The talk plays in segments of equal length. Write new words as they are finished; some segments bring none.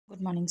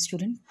Good morning,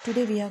 student.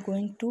 Today we are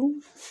going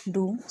to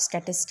do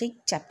statistic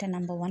chapter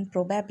number 1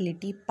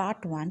 probability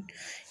part 1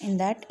 in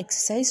that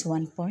exercise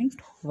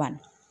 1.1.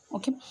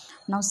 Okay,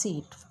 now see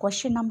it.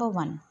 Question number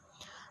 1.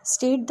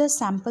 State the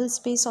sample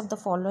space of the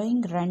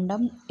following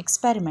random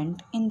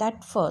experiment in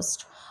that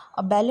first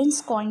a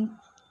balanced coin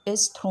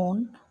is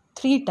thrown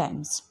 3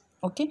 times.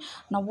 Okay,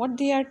 now what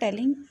they are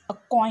telling, a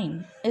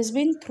coin is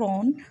been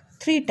thrown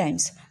 3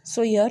 times.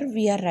 So here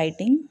we are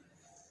writing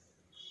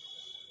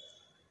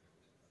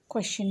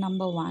question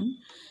number 1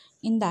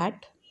 in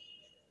that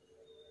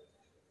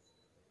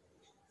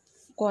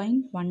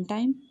coin 1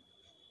 time,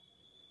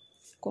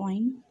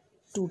 coin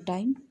 2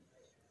 time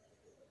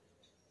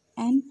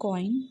and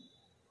coin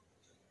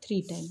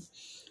 3 time.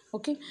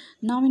 Okay,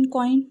 now in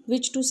coin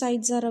which two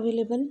sides are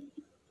available?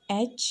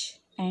 H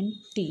and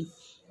T,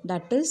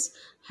 that is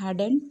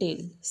head and tail.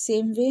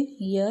 Same way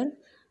here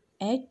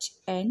H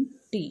and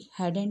T,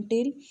 head and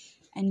tail,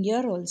 and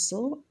here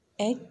also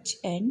H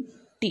and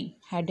T,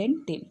 head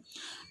and tail.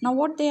 Now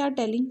what they are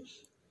telling,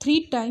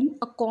 3 times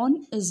a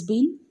coin is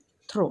being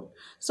thrown.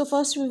 So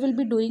first we will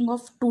be doing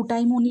of 2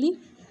 time only.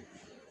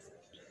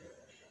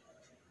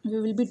 We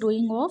will be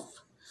doing of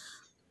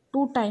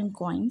 2 time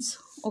coins.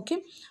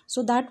 Okay,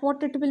 so that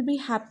what it will be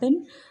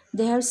happen,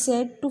 they have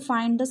said to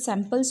find the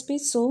sample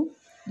space. So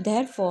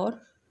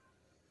therefore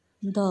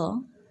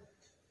the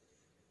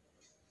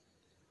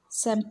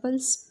sample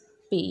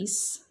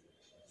space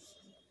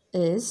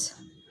is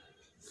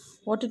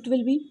what it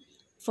will be,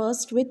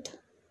 first with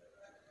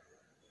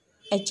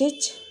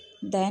HH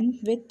then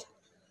with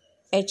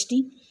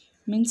HD,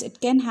 means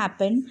it can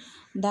happen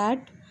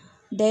that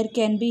there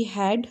can be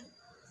head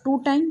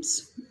 2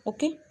 times,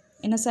 okay,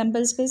 in a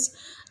sample space.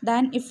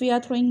 Then if we are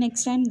throwing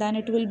next time, then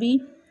it will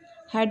be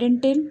head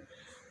and tail.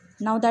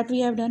 Now that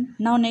we have done,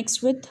 now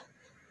next with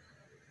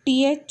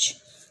TH,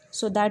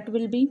 so that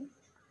will be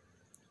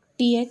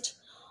TH,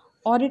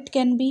 or it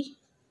can be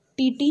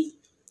TT,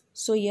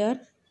 so here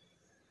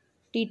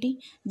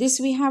TT. This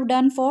we have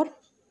done for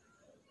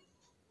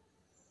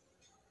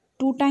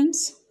 2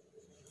 times.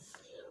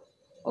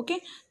 Okay,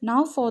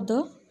 now for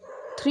the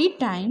 3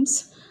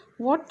 times,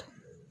 what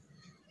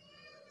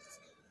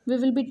we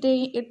will be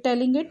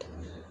telling it,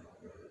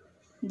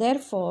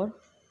 therefore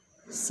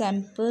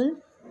sample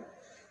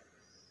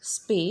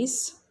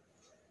space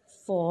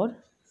for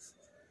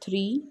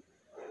 3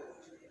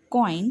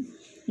 coin.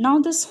 Now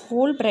this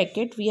whole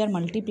bracket we are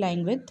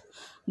multiplying with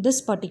this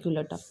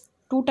particular term.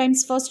 2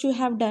 times first you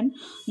have done.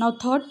 Now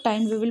third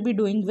time we will be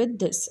doing with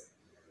this.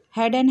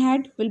 Head and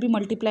head will be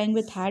multiplying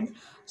with head.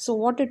 So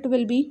what it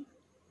will be?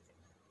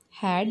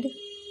 Head,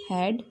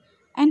 head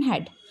and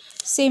head.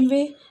 Same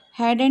way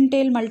head and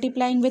tail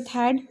multiplying with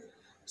head.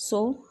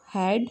 So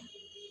head,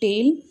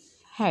 tail,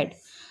 head.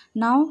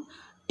 Now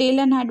tail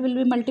and head will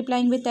be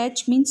multiplying with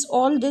H, means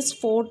all these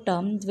 4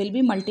 terms will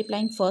be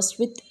multiplying first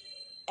with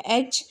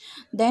H,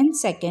 then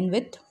second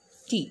with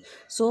T.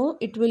 So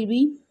it will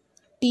be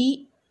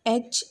T,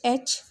 H,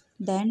 H,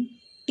 then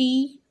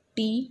T,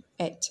 T,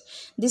 H.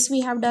 This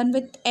we have done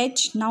with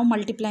H, now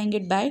multiplying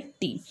it by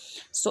T.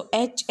 So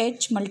H,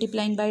 H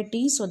multiplying by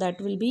T, so that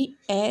will be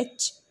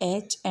H,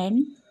 H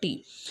and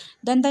T.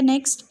 Then the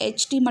next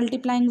HT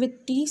multiplying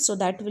with T, so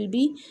that will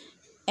be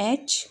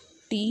H,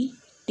 T,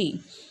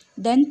 T.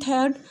 Then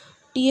third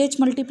TH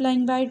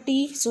multiplying by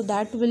T, so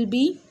that will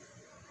be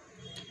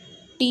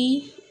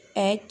T,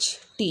 H,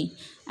 T.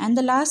 And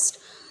the last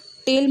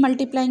tail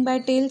multiplying by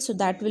tail, so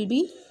that will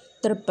be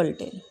triple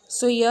tail.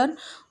 So here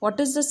what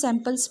is the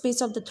sample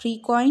space of the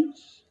 3 coin?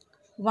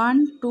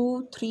 1,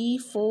 2, 3,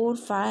 4,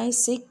 5,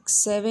 6,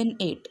 7,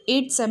 8.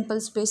 8 sample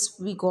space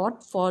we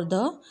got for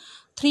the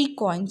 3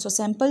 coins. So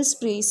sample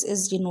space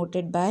is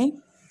denoted by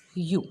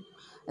U.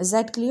 Is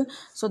that clear?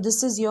 So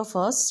this is your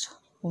first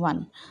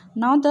one.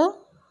 Now the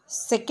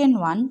second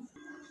one.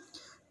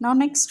 Now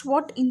next,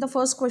 what in the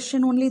first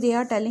question only they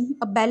are telling,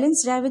 a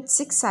balanced die with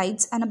 6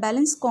 sides and a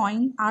balanced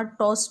coin are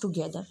tossed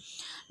together.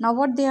 Now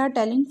what they are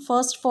telling,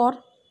 first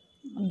for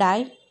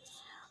die,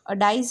 a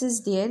dice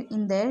is there,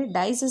 in there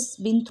dice has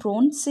been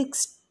thrown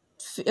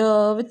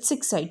with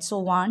 6 sides. So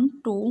 1,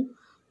 2,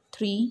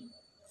 3,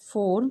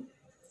 4,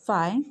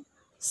 5,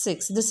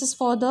 6. This is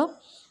for the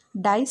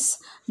dice.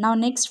 Now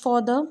next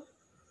for the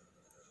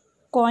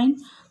coin.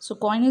 So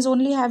coin is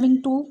only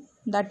having 2,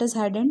 that is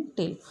head and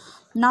tail.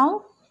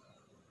 Now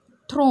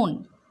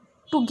thrown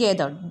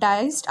together,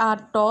 dice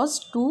are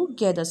tossed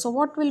together. So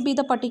what will be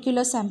the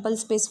particular sample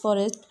space for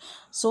it?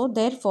 So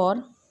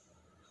therefore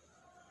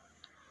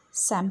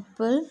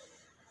sample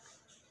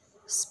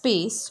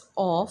space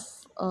of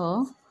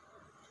a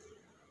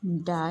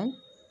die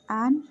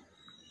and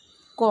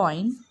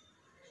coin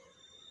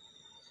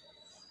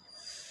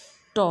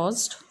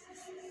tossed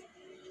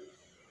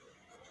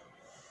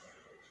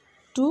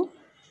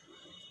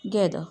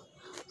together.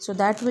 So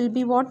that will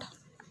be what?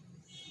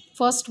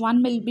 First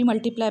 1 will be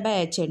multiplied by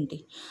H and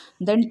T.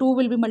 Then 2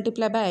 will be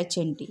multiplied by H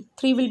and T.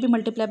 3 will be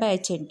multiplied by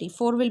H and T.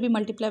 4 will be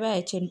multiplied by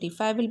H and T.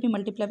 5 will be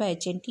multiplied by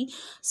H and T.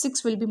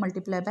 6 will be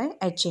multiplied by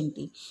H and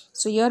T.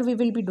 So here we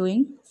will be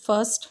doing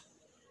first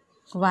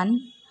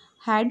 1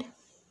 head,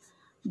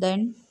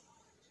 then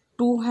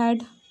 2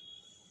 had,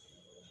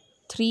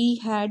 3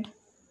 had,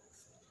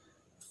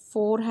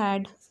 4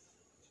 had,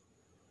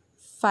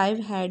 5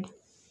 had,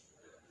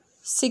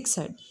 6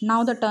 had.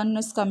 Now the turn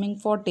is coming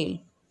for tail.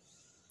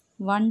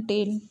 1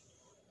 tail,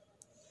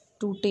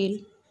 2 tail,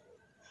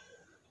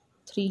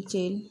 3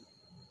 tail,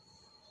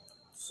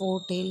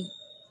 4 tail,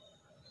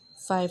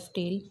 5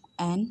 tail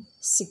and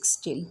 6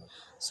 tail.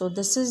 So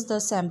this is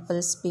the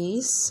sample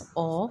space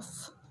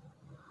of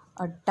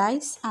a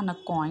dice and a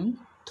coin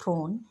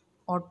thrown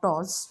or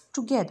tossed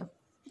together.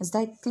 Is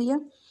that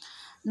clear?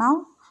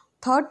 Now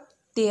third,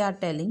 they are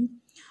telling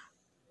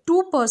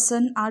 2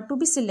 person are to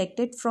be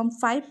selected from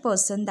 5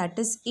 person, that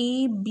is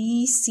A,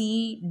 B,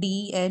 C,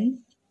 D and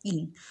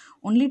E.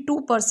 Only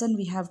 2 person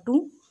we have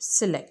to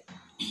select.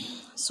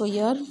 So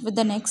here with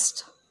the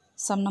next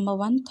sum number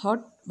 1,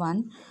 third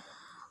one,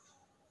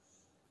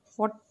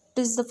 what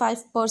is the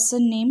 5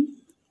 person name?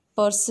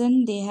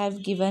 Person they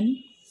have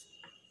given,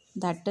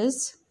 that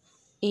is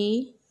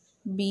A,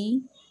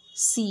 B,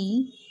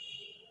 C,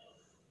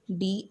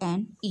 D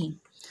and E.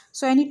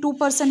 So any 2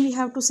 person we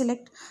have to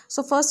select.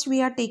 So first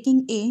we are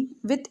taking A.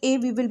 With A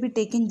we will be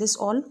taking this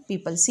all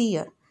people. See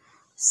here.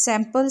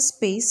 Sample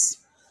space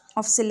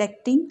of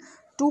selecting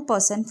 2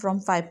 person from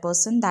 5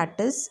 person, that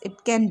is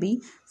it can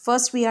be,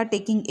 first we are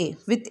taking A.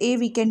 With A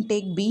we can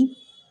take B.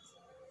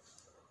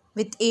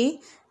 With A,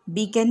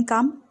 B can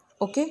come.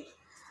 Okay.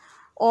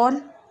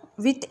 Or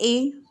with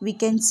A we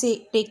can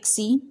say take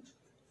C.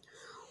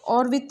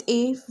 Or with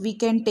A we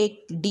can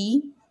take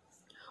D.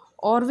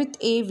 Or with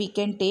A we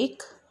can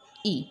take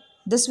E.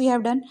 This we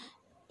have done.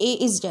 A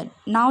is done.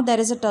 Now there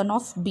is a turn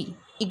of B.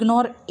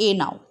 Ignore A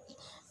now.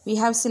 We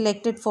have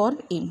selected for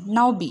A.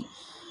 Now B.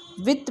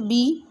 With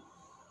B,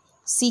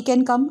 C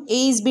can come.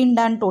 A is been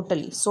done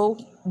totally. So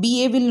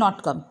BA will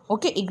not come.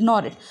 Okay,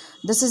 ignore it.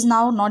 This is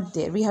now not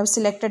there. We have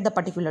selected the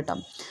particular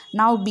term.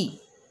 Now B.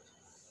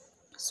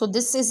 So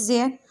this is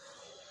there.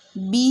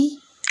 B,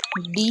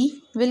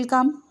 D will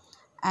come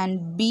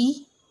and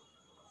B,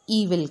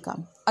 E will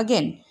come.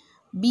 Again,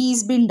 B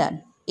is been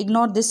done.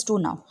 Ignore this two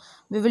now.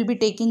 We will be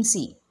taking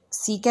C.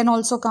 C can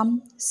also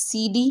come.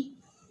 CD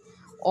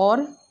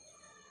or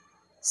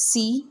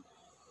C,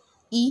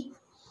 E.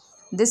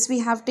 This we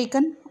have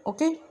taken.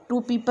 Okay,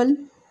 2 people.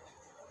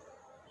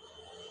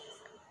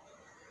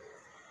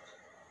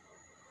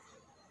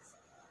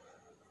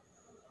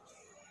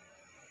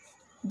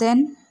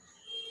 Then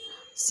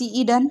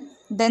CE done.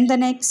 Then the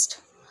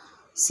next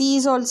C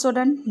is also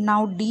done.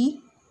 Now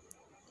D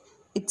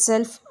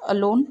itself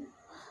alone.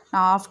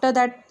 Now after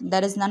that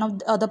there is none of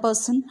the other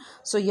person.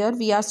 So here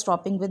we are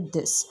stopping with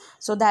this.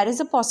 So there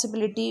is a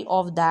possibility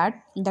of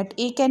that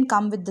A can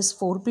come with this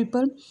 4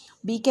 people,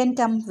 B can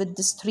come with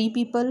this 3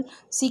 people,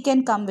 C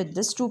can come with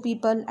this 2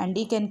 people and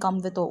D can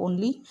come with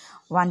only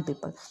 1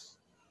 people.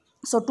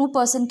 So 2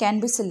 person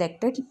can be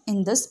selected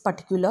in this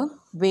particular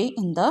way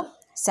in the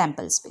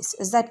sample space.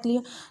 Is that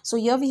clear? So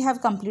here we have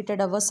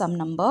completed our sum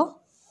number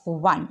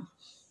 1.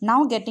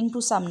 Now getting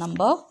to sum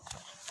number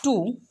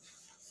 2.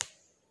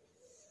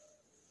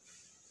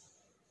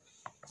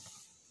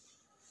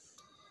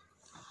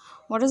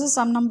 What is the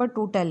sum number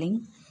 2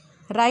 telling?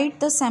 Write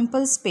the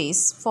sample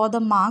space for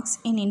the marks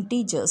in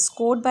integers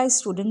scored by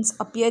students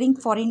appearing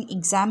for an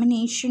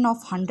examination of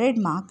 100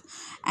 mark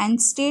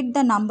and state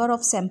the number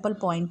of sample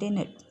point in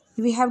it.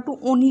 We have to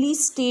only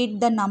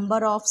state the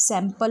number of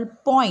sample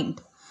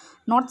point,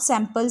 not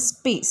sample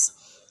space.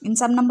 In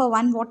sum number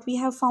 1, what we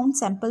have found?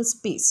 Sample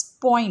space.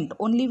 Point.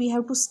 Only we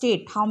have to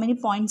state how many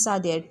points are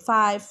there.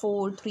 5,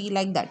 4, 3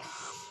 like that.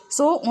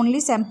 So only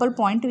sample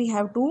point we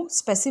have to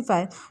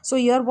specify. So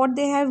here what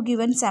they have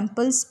given,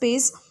 sample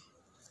space,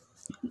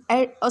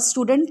 a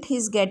student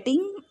is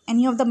getting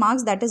any of the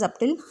marks that is up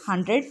till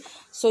 100.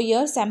 So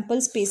here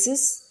sample space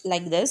is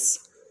like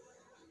this.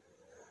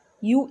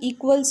 U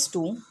equals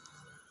to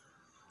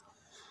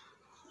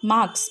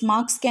marks.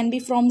 Marks can be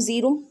from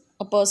 0.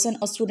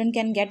 A student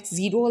can get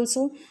 0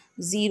 also.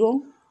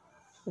 0,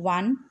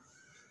 1,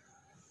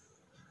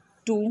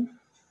 2,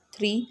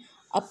 3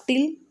 up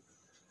till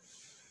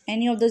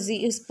any of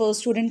the per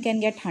student can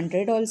get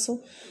 100 also.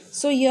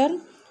 So here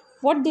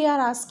what they are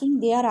asking?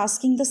 They are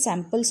asking the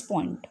samples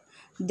point.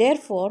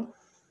 Therefore,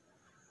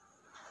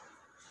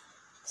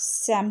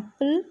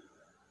 sample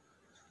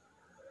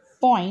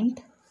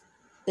point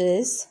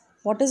is,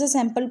 what is a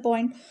sample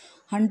point?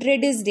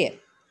 100 is there.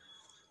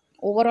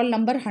 Overall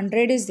number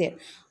 100 is there.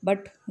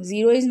 But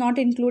 0 is not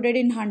included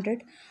in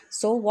 100.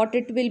 So what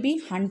it will be?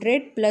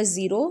 100 plus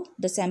 0.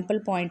 The sample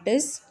point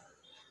is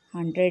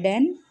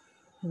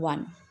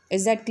 101.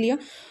 Is that clear?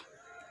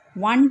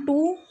 1 to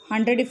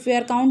 100 if we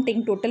are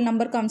counting, total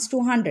number comes to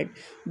 100.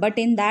 But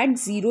in that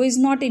 0 is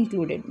not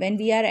included. When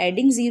we are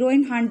adding 0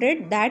 in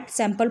 100, that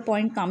sample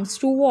point comes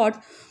to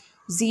what?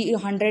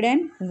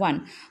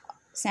 101.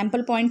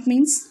 Sample point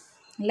means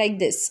like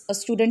this. A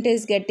student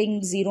is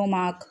getting 0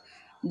 mark,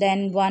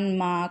 then 1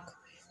 mark,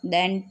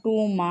 then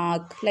 2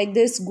 mark, like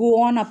this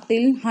go on up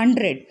till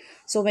 100.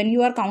 So when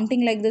you are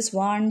counting like this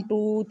 1,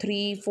 2,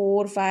 3,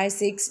 4, 5,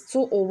 6,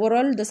 so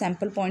overall the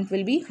sample point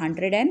will be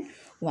 101.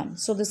 1.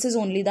 So this is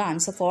only the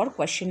answer for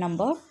question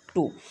number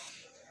 2.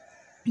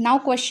 Now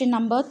question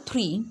number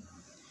 3.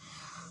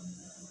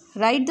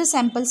 Write the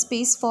sample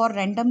space for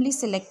randomly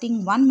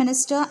selecting one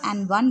minister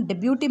and one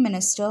deputy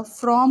minister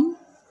from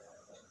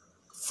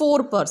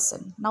 4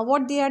 person. Now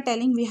what they are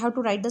telling, we have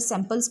to write the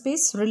sample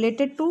space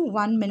related to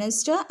one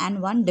minister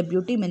and one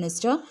deputy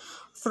minister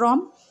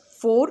from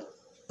 4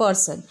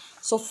 person.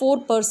 So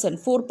 4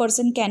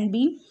 person can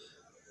be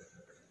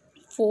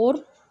 4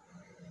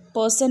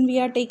 person we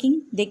are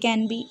taking. They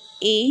can be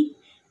A,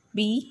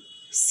 B,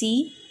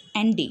 C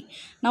and D.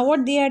 Now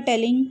what they are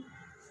telling,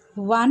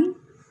 one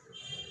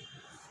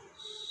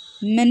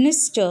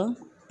minister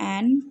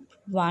and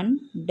one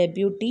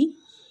deputy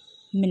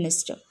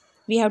minister.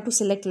 We have to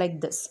select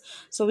like this.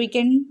 So we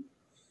can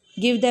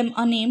give them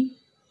a name.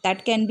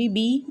 That can be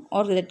B,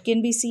 or that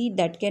can be C,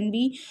 that can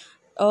be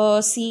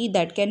C,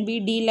 that can be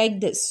D, like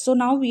this. So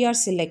now we are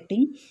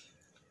selecting.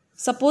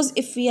 Suppose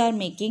if we are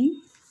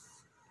making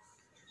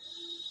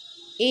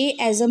A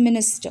as a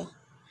minister.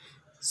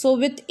 So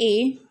with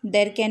A,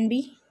 there can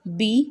be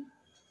B,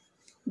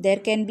 there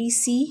can be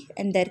C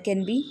and there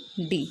can be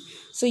D.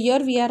 So here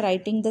we are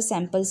writing the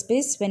sample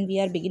space when we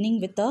are beginning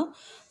with the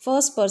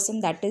first person,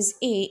 that is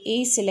A.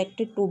 A is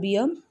selected to be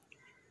a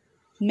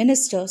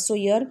minister. So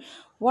here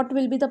what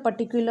will be the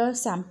particular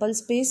sample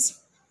space?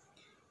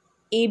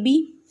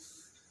 AB.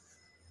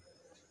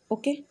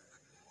 Okay.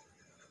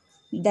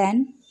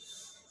 Then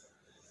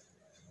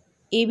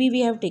AB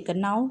we have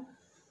taken. Now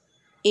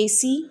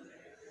AC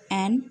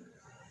and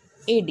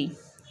AD.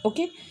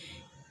 Okay.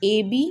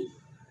 AB,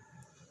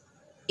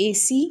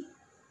 AC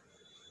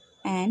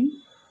and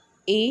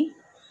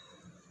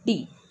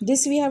AD.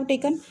 This we have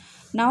taken.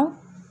 Now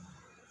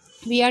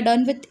we are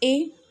done with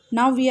A.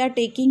 Now we are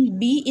taking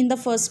B in the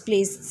first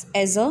place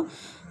as a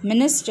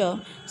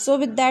minister. So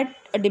with that,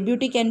 a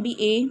deputy can be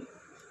A,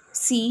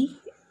 C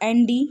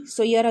and D.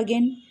 So here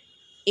again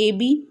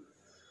AB,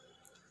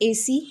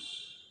 AC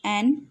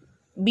and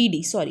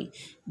BD. Sorry,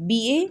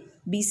 BA,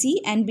 BC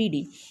and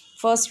BD.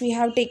 First we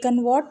have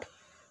taken what?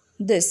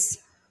 This.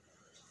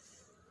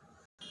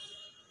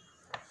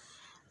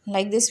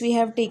 Like this we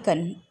have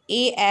taken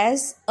A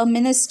as a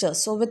minister.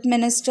 So with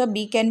minister,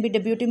 B can be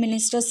deputy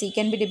minister, C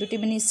can be deputy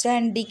minister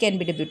and D can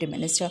be deputy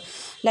minister.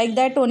 Like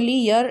that only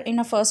here in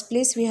a first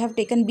place we have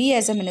taken B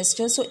as a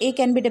minister. So A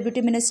can be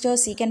deputy minister,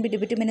 C can be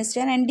deputy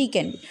minister and D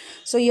can be.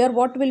 So here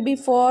what will be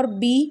for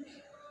B?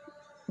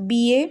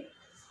 BA,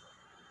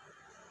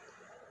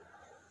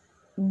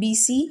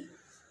 BC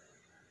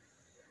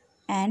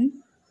and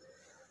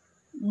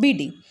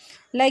BD.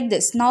 Like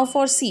this. Now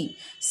for C.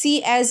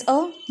 C as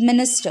a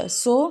minister.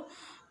 So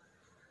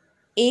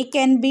A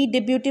can be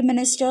deputy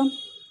minister,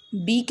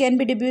 B can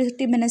be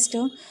deputy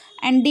minister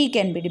and D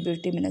can be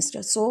deputy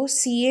minister. So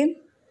CA,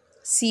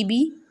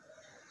 CB,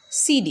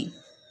 CD.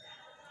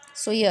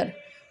 So here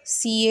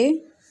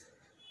CA,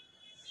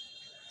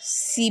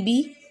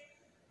 CB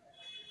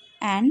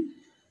and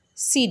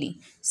CD.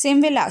 Same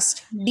way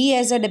last. D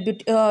as a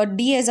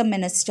D as a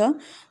minister.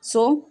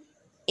 So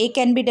A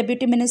can be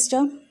deputy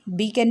minister,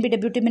 B can be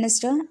deputy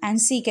minister and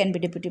C can be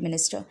deputy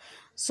minister.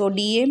 So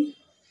DA,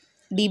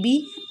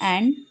 DB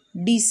and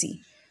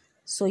DC.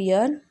 So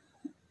here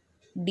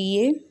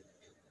DA,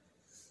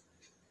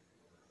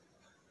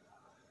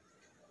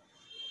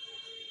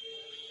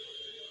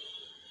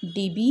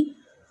 DB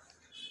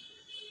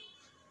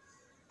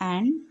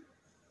and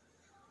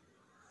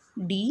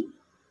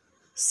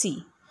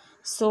DC.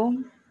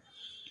 So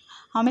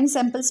how many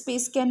sample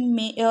space can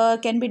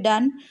be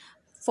done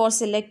for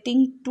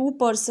selecting 2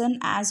 person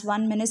as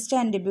one minister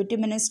and deputy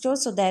minister?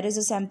 So there is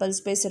a sample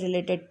space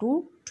related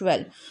to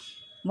 12.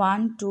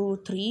 1, 2,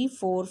 3,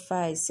 4,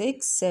 5,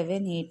 6,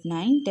 7, 8,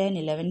 9, 10,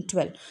 11,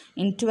 12.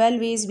 In 12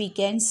 ways we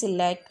can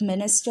select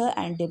minister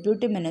and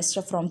deputy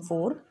minister from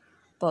 4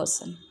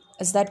 person.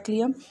 Is that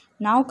clear?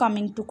 Now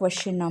coming to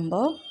question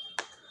number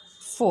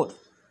 4.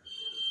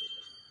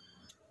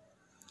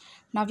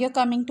 Now we are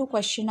coming to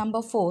question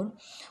number 4.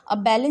 A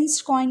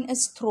balanced coin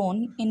is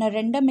thrown in a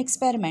random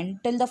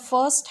experiment till the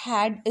first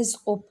head is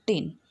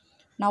obtained.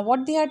 Now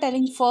what they are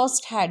telling,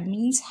 first head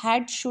means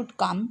head should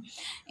come,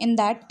 in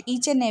that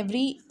each and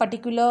every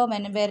particular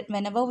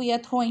whenever we are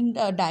throwing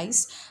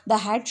dice, the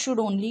head should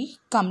only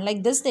come.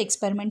 Like this the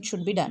experiment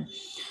should be done.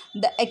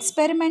 The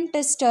experiment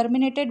is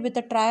terminated with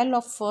a trial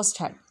of first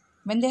head.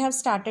 When they have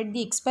started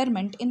the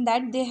experiment, in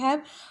that they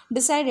have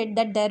decided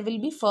that there will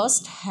be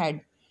first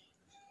head.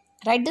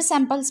 Write the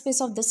sample space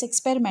of this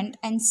experiment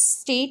and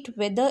state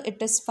whether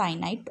it is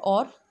finite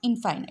or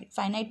infinite.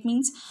 Finite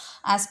means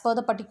as per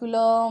the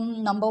particular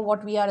number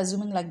what we are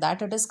assuming, like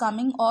that it is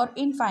coming, or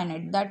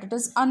infinite, that it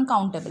is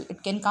uncountable.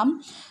 It can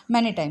come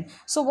many times.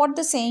 So what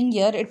the saying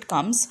here it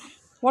comes,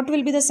 what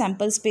will be the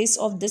sample space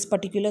of this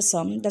particular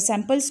sum? The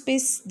sample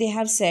space they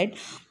have said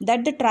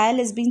that the trial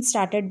is being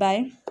started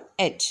by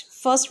H.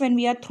 First when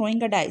we are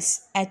throwing a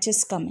dice, H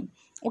is coming.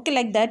 Okay,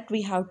 like that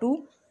we have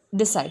to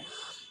decide.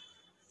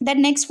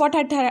 Then next what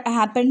had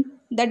happened,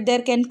 that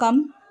there can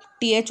come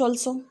TH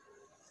also.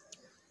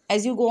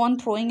 As you go on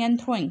throwing and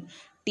throwing,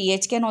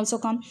 th can also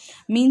come.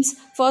 Means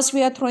first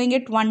we are throwing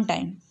it one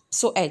time,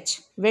 so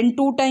h. When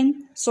two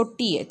time, so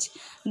th.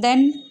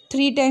 Then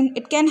three time,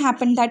 it can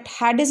happen that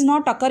had is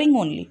not occurring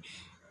only.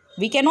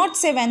 We cannot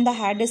say when the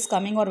head is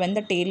coming or when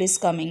the tail is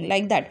coming,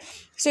 like that.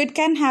 So it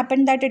can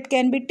happen that it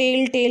can be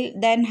tail, tail,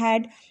 then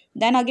head,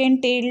 then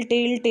again tail,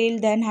 tail, tail,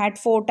 then head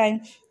four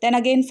times, then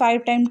again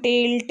five times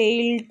tail,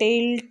 tail,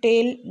 tail,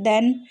 tail,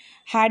 then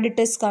head it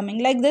is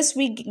coming. Like this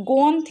we go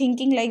on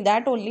thinking like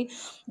that only,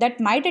 that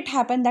might it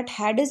happen that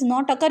head is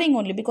not occurring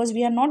only because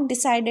we are not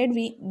decided,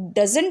 we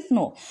doesn't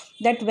know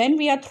that when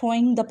we are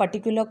throwing the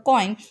particular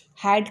coin,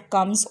 head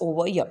comes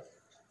over here.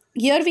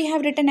 Here we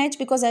have written H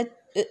because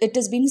it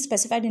is being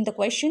specified in the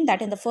question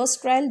that in the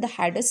first trial the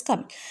head is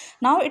coming.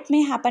 Now it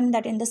may happen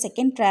that in the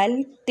second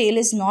trial tail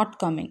is not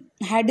coming,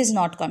 head is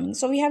not coming.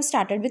 So we have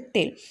started with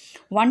tail.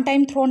 One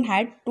time thrown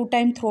head, two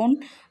time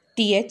thrown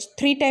TH,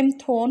 three time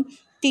thrown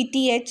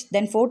TTH,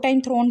 then four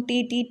time thrown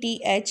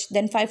TTTH,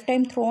 then five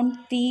time thrown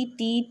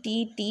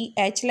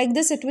TTTTH. Like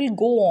this it will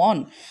go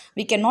on.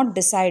 We cannot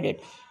decide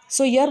it.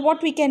 So here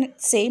what we can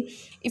say,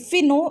 if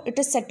we know, it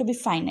is said to be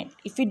finite.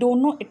 If we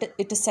don't know,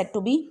 it is said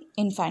to be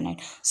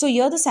infinite. So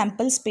here the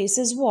sample space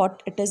is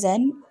what? It is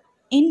an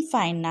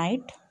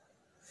infinite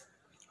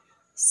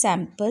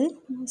sample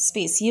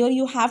space. Here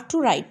you have to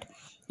write,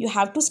 you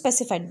have to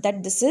specify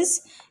that this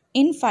is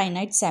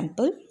infinite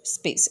sample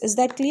space. Is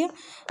that clear?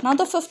 Now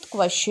the fifth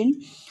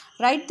question,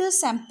 write the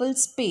sample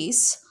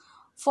space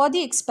for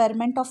the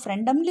experiment of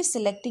randomly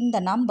selecting the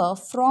number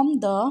from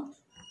the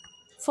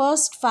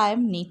first five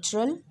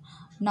natural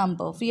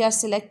number. We are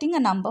selecting a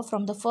number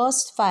from the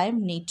first five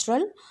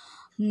natural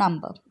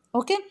number.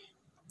 Okay.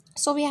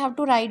 So we have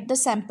to write the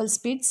sample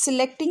space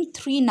selecting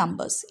three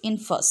numbers in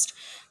first.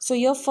 So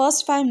your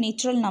first five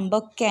natural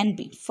number can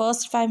be,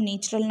 first five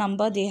natural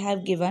number they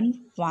have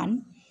given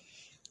 1,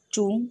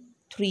 2,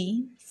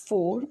 3,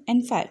 4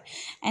 and 5.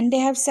 And they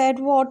have said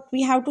what?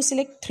 We have to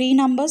select three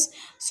numbers.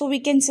 So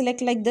we can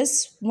select like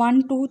this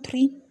 1, 2,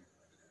 3.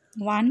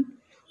 1,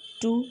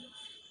 2,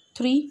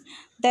 3.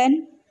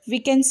 Then we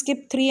can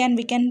skip 3 and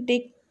we can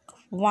take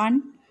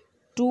 1,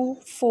 2,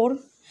 4.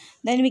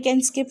 Then we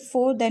can skip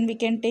 4. Then we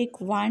can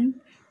take 1,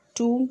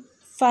 2,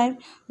 5.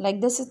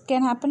 Like this it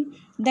can happen.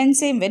 Then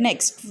same way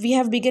next. We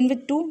have begun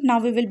with 2. Now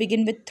we will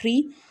begin with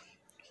 3.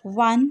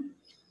 1,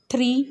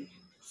 3,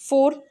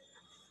 4.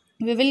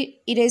 We will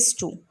erase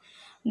 2.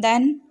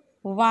 Then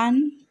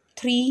 1,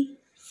 3,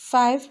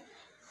 5.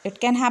 It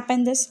can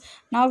happen this.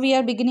 Now we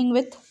are beginning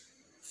with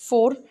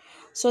 4.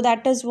 So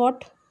that is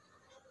what?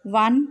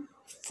 1,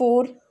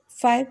 4,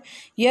 5.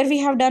 Here we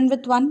have done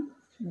with 1.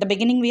 The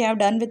beginning we have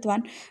done with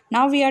 1.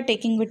 Now we are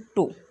taking with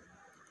 2.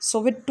 So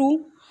with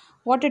 2,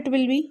 what it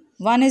will be?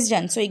 1 is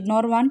done. So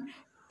ignore 1.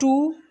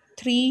 2,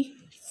 3,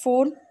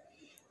 4.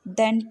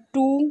 Then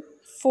 2,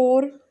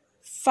 4,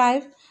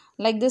 5.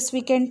 Like this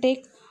we can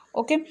take.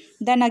 Okay.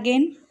 Then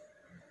again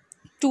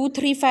 2,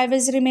 3, 5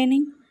 is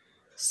remaining.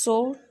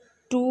 So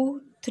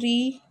 2,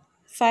 3,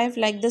 5.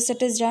 Like this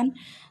it is done.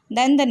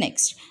 Then the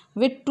next.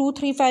 With 2,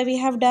 3, 5 we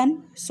have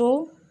done.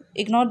 So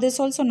ignore this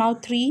also. Now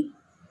 3,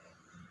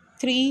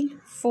 3,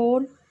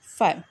 4,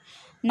 5.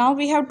 Now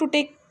we have to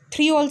take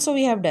 3 also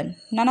we have done.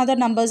 None other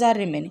numbers are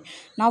remaining.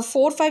 Now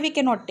 4, 5 we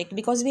cannot take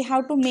because we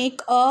have to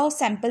make a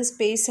sample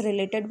space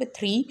related with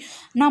 3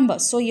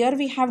 numbers. So here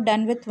we have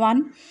done with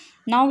 1.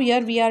 Now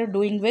here we are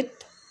doing with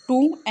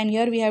 2 and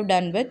here we have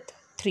done with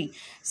 3.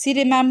 See,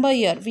 remember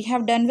here we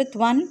have done with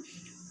 1,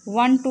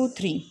 1, 2,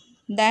 3.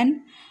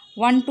 Then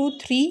 1, 2,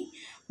 3.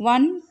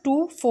 1,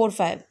 2, 4,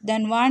 5.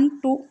 Then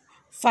 1, 2,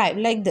 5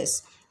 like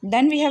this.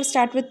 Then we have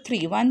start with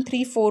 3. 1,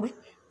 3, 4.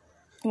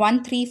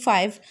 1, 3,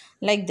 5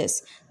 like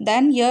this.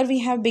 Then here we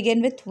have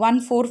begin with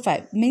 1, 4,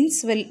 5.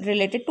 Means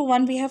related to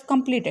 1 we have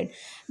completed.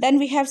 Then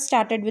we have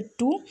started with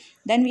 2.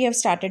 Then we have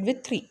started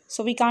with 3.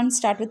 So we can't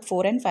start with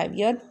 4 and 5.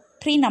 Here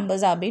 3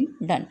 numbers are being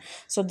done.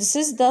 So this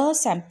is the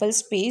sample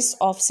space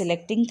of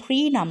selecting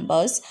 3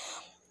 numbers.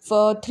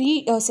 For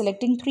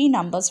selecting 3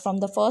 numbers from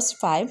the first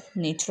 5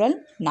 natural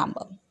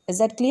number. Is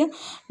that clear?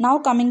 Now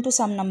coming to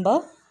sum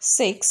number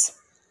 6.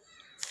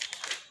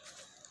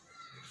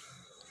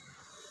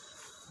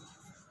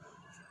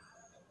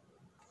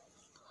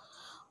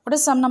 What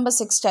is sum number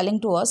 6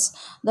 telling to us?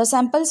 The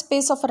sample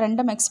space of a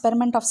random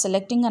experiment of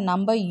selecting a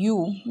number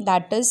u,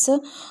 that is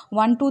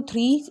 1, 2,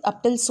 3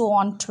 up till so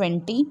on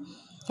 20.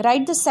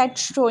 Write the set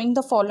showing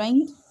the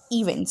following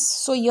events.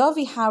 So here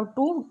we have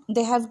to,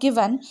 they have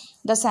given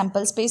the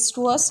sample space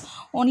to us.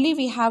 Only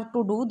we have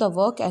to do the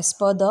work as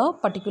per the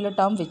particular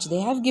term which they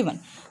have given.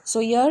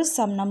 So here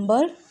sum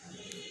number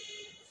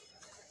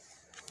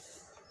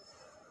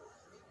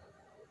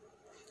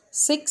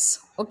 6.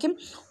 Okay.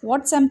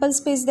 What sample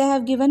space they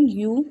have given?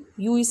 U.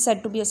 U is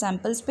said to be a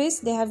sample space.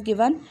 They have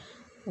given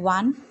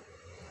 1,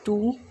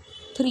 2,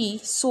 3,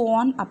 so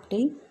on up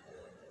till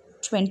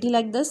 20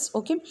 like this.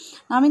 Okay.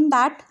 Now in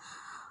that,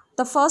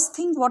 the first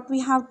thing what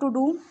we have to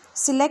do,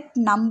 select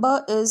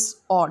number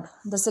is odd.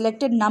 The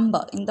selected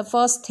number in the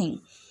first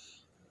thing.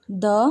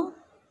 The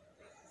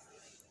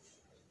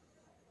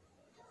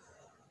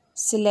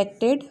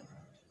selected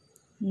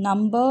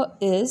number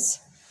is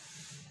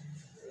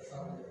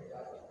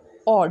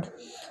odd.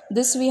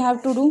 This we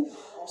have to do.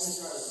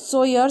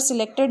 So your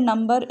selected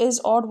number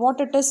is odd.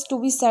 What it is to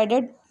be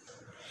said?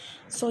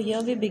 So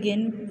here we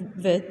begin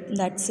with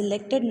that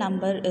selected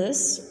number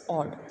is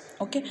odd.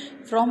 Okay,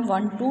 from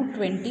 1 to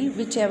 20,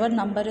 whichever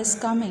number is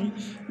coming,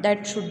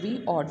 that should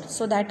be odd.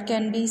 So that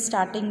can be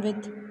starting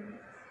with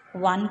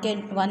 1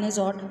 is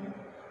odd,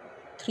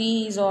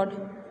 3 is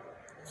odd,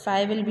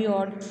 5 will be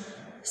odd,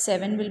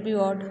 7 will be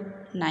odd,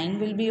 9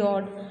 will be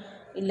odd,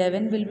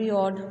 11 will be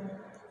odd,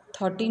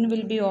 13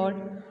 will be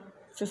odd,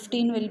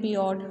 15 will be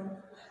odd,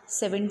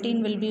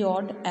 17 will be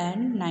odd,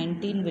 and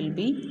 19 will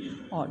be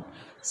odd.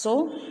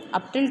 So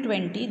up till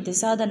 20,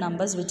 these are the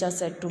numbers which are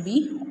said to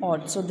be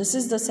odd. So this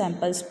is the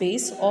sample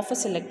space of a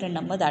selected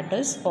number that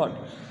is odd.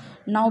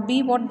 Now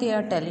B, what they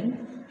are telling,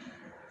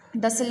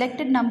 the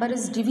selected number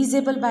is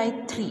divisible by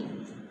 3.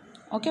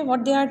 Okay,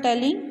 what they are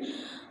telling,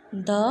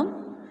 the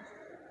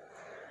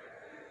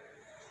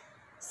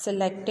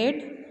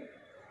selected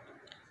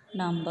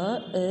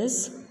number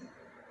is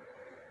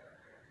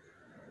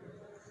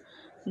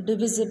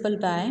divisible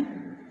by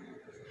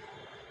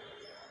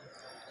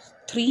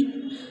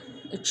 3.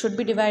 It should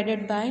be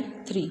divided by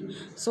 3.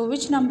 So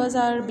which numbers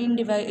are being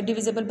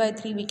divisible by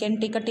 3? We can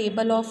take a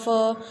table of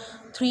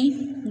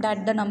 3,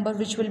 that the number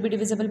which will be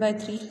divisible by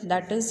 3,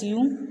 that is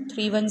U.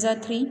 3 ones are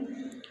 3,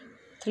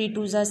 3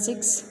 twos are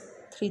 6,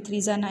 3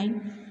 threes are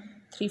 9,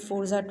 3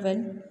 fours are 12,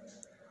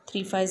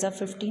 3 fives are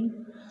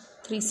 15,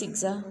 3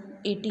 six are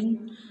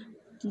 18,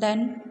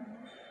 then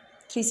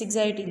 3 6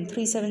 are 18,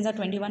 3 7s are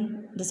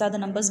 21. These are the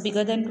numbers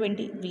bigger than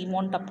 20. We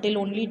want up till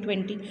only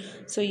 20.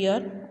 So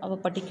here our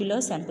particular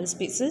sample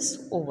space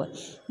is over.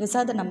 These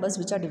are the numbers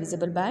which are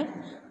divisible by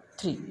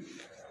 3.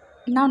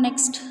 Now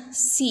next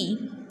C.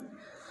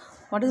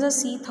 What is the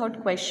C?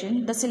 Third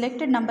question. The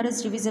selected number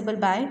is divisible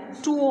by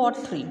 2 or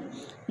 3.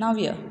 Now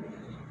here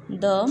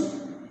the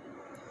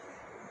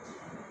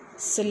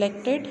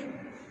selected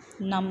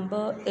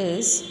number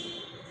is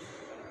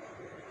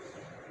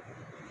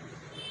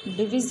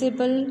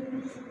divisible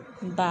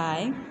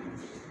by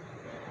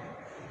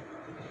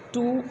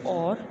 2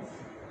 or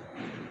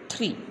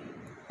 3.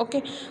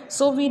 Okay,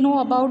 so we know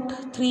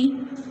about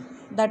 3,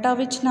 that are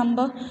which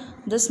number?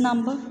 This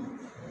number.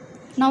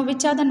 Now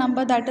which are the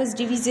number that is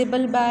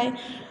divisible by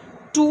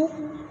 2?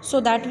 So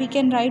that we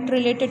can write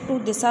related to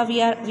this.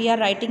 We are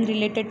writing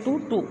related to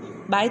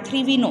 2. By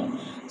 3 we know.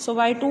 So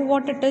by 2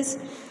 what it is?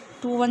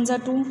 2 ones are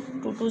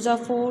 2, 2 twos are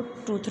 4,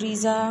 2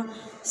 threes are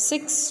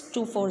 6,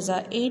 2 fours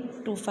are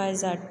 8, 2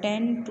 fives are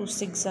 10, 2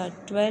 six are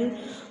 12,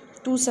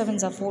 2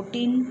 sevens are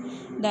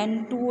 14,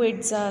 then 2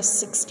 eights are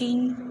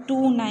 16,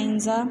 2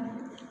 nines are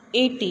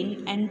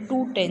 18, and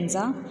 2 tens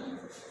are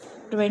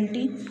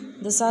 20.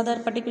 These are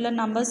the particular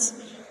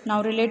numbers.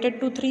 Now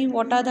related to 3,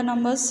 what are the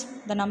numbers?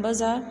 The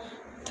numbers are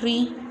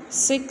 3,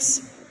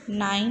 6,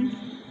 9,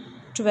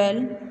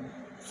 12,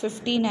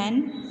 15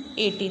 and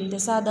 18.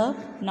 These are the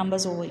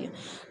numbers over here.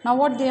 Now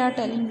what they are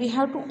telling, we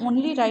have to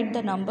only write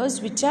the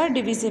numbers which are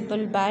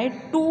divisible by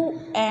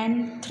 2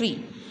 and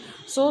 3.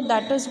 So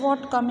that is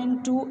what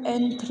coming 2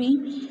 and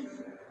 3.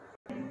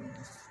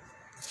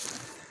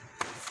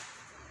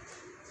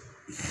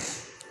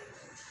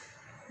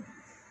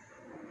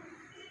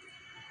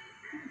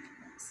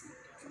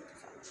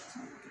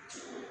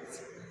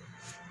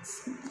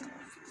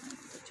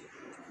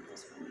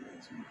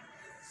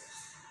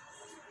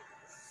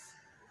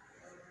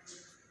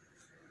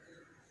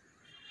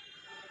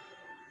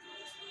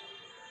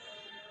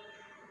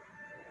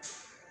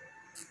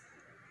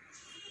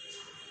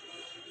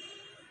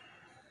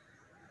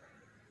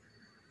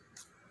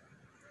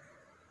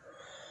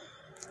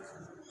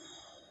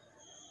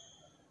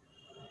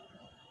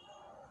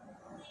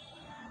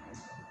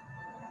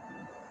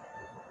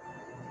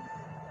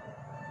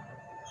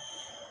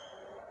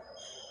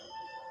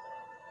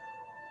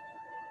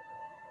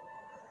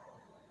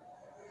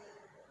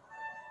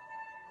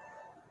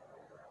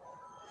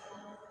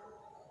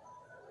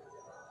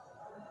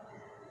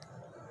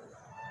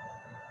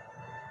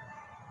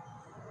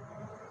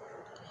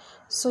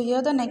 So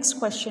here the next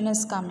question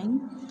is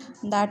coming,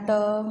 that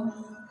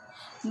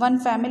one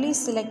family is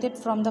selected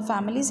from the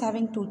families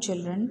having 2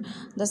 children.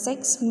 The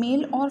sex,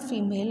 male or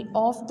female,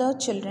 of the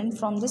children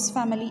from this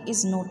family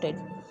is noted.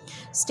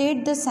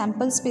 State the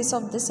sample space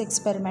of this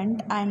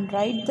experiment and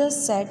write the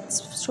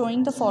sets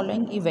showing the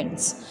following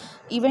events.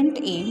 Event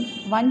A,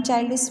 one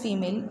child is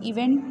female.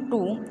 Event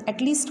 2,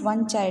 at least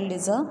one child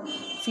is a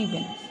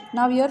female.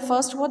 Now here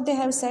first what they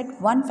have said,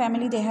 one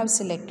family they have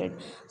selected.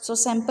 So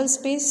sample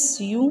space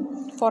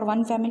U for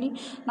one family.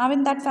 Now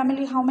in that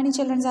family how many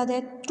children are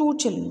there? 2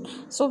 children.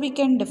 So we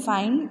can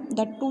define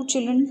that 2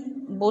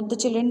 children, both the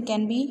children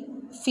can be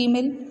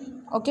female.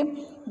 Okay.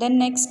 Then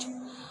next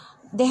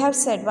they have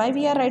said, why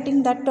we are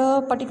writing that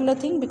particular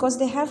thing? Because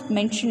they have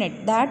mentioned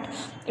it, that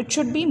it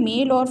should be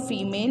male or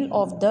female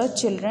of the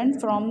children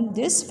from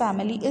this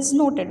family is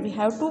noted. We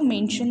have to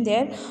mention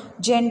their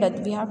gender,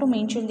 we have to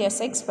mention their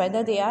sex,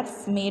 whether they are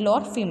male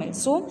or female.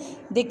 So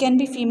they can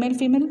be female,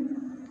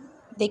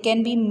 they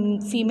can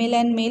be female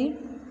and male,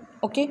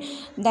 Okay,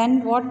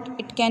 then what,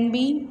 it can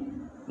be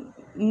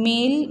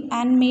male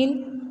and male,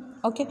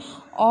 okay,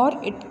 or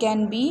it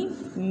can be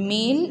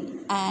male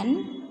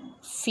and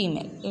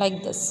female,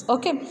 like this.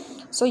 Okay,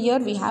 so here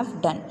we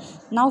have done.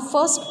 Now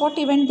first, what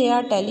event they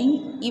are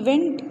telling?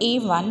 Event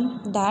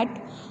A1, that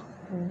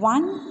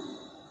one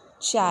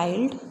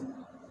child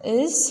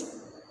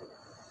is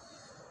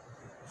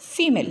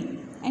female,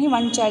 and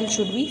one child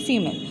should be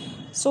female.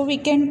 So we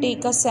can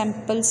take a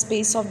sample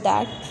space of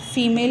that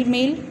female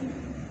male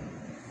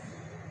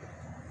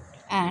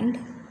and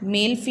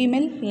male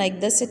female,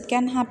 like this it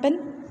can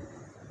happen.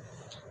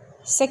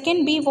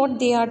 Second B, what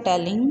they are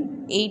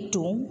telling,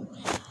 A2,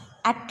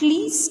 at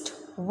least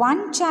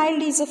one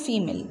child is a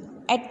female.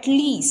 At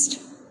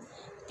least,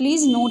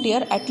 please note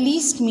here, at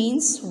least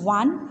means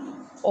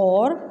one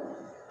or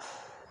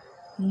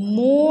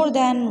more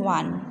than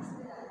one.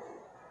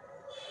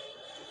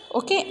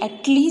 Okay,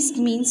 at least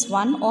means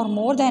one or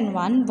more than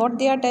one. What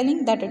they are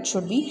telling, that it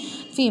should be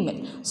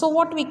female. So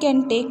what we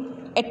can take,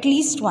 at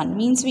least one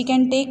means we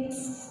can take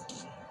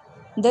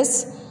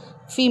this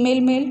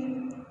female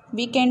male,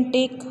 we can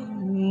take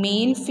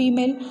male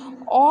female,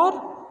 or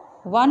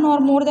one or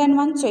more than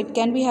one. So it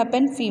can be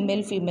happen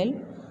female female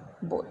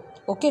both.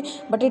 Okay,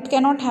 but it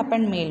cannot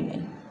happen male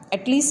male.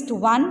 At least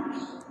one,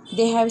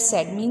 they have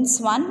said, means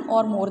one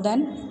or more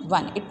than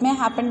one. It may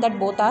happen that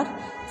both are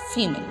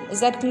female.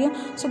 Is that clear?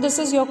 So this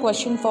is your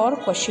question for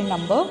question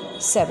number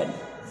 7.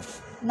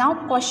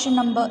 Now question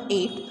number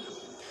 8.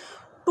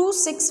 Two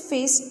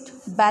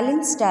six-faced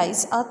balanced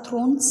dice are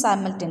thrown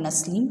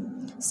simultaneously.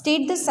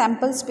 State the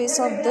sample space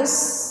of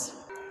this.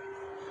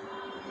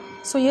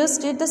 So here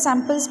state the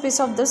sample space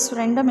of this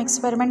random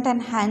experiment,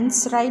 and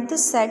hence write the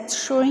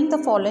sets showing the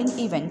following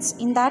events.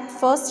 In that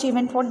first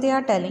event, what they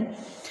are telling,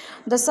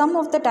 the sum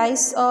of the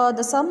dice,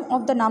 the sum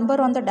of the number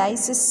on the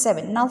dice is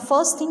 7. Now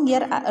first thing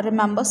here,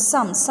 remember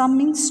sum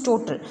means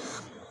total.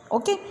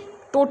 Okay,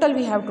 total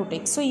we have to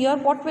take. So here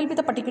what will be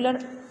the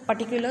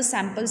particular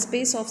sample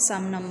space of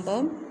sum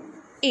number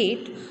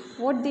 8?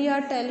 What they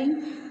are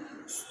telling,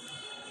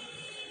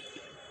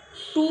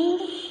 two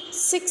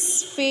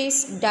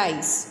six-faced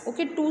dice.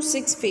 Okay, two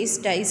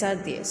six-faced dice are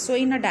there. So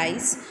in a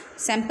dice,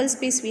 sample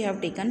space we have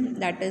taken,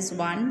 that is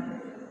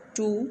 1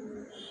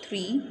 2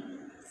 3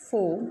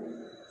 4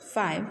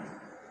 5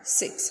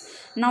 6.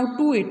 Now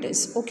 2 it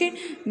is. Okay,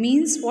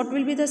 means what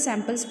will be the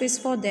sample space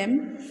for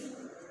them?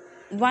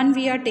 1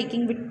 we are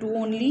taking with 2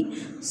 only,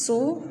 so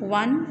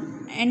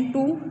 1 and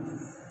 2.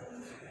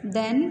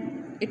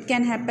 Then it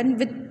can happen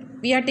with,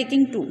 we are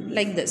taking 2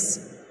 like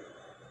this,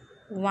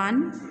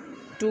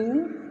 1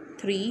 2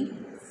 3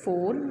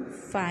 4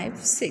 5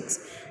 6.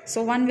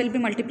 So 1 will be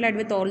multiplied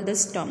with all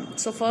this term.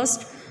 So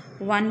first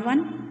 1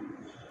 1,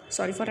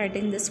 sorry for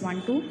writing this,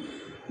 1 2,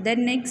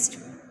 then next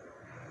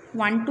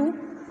 1 2,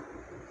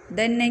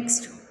 then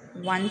next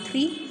 1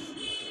 3,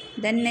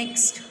 then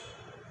next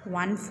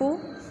 1 4,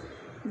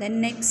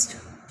 then next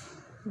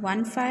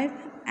 1 5,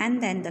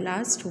 and then the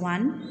last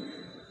 1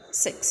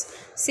 6.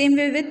 Same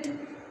way with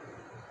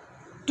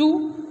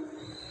 2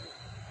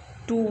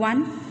 2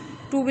 1,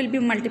 2 will be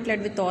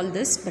multiplied with all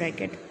this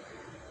bracket,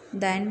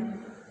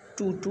 then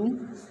 2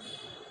 2,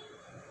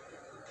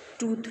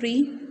 2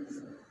 3,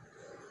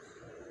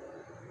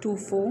 2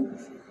 4,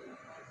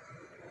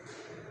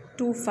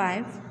 2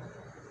 5,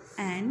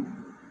 and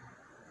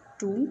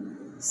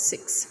 2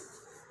 6.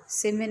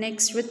 Same way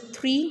next with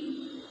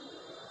 3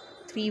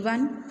 3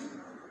 1,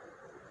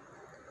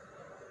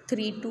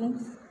 3 2,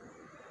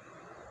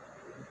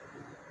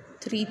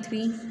 3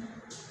 3,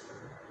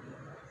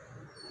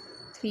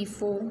 3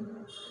 4,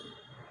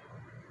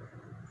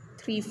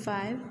 3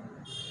 5,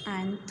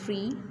 and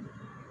 3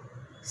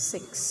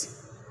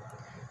 6.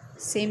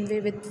 Same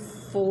way with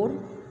 4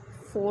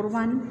 4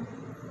 1,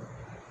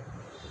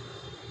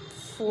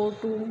 4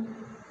 2,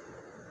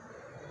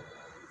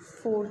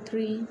 4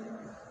 3,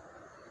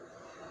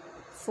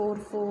 4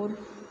 4,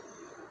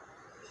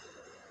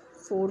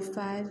 4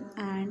 5,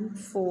 and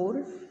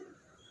 4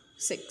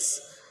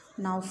 6.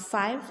 Now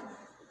 5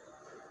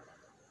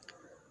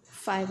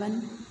 5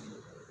 1,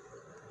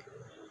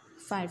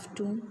 5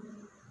 2,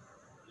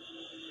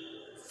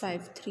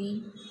 5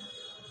 3,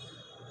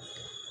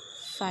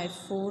 5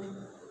 4,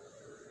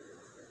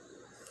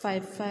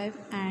 5 5,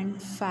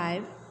 and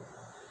 5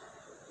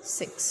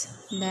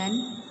 6.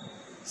 Then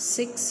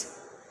 6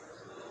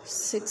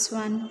 6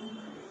 1,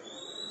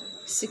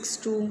 6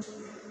 2,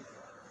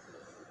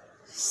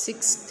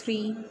 6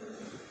 3,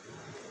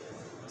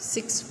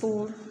 6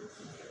 4,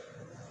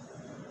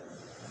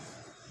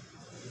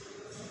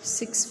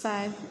 6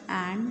 5,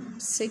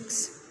 and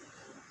 6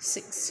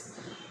 6.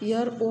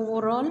 Here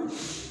overall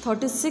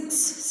 36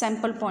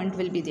 sample point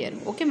will be there.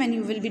 Okay, when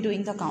you will be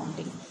doing the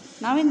counting.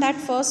 Now in that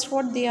first,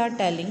 what they are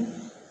telling,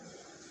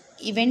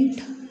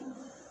 event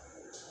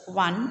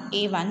 1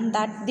 A1,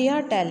 that they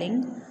are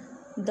telling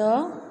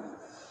the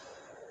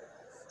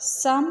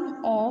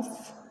sum of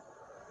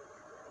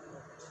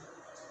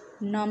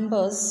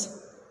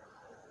numbers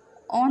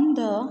on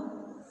the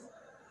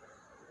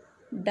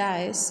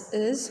dice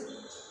is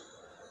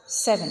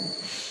 7.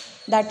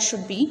 That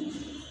should be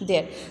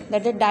there,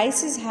 that the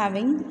dice is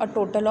having a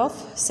total of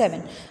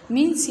 7.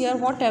 Means here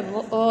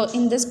whatever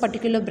in this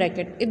particular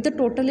bracket, if the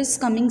total is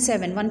coming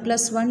 7, 1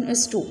 plus 1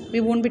 is 2, we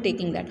won't be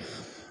taking that.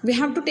 We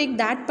have to take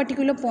that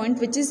particular point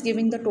which is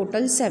giving the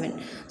total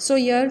 7. So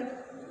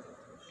here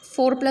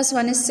 4 plus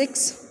 1 is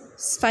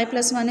 6, 5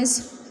 plus 1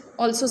 is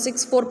also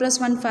 6, 4 plus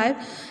 1 5,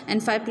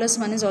 and 5 plus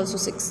 1 is also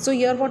 6. So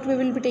here what we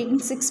will be taking,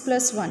 6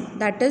 plus 1,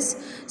 that is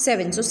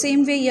 7. So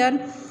same way here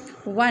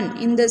 1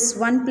 in this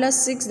 1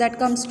 plus 6, that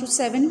comes to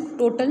 7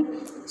 total.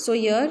 So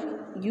here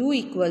u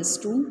equals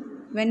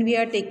to, when we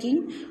are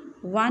taking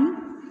 1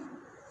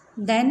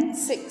 then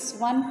 6,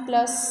 1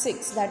 plus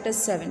 6, that is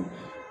 7.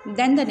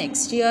 Then the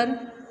next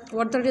here,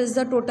 what is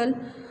the total?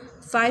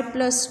 5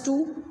 plus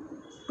 2,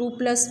 2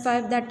 plus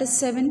 5, that is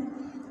 7.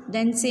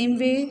 Then same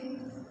way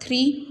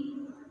 3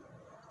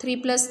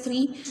 plus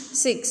 3,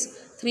 6,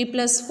 3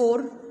 plus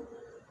 4,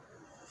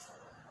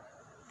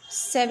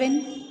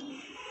 7.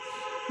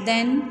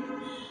 Then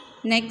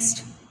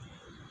next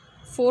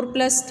 4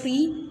 plus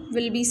 3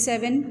 will be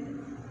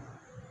 7.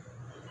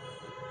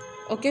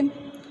 Okay.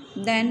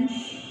 Then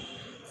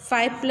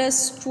 5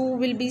 plus 2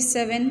 will be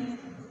 7.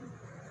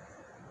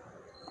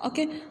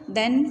 Okay.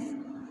 Then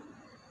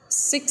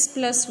 6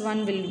 plus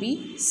 1 will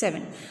be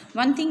 7.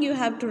 One thing you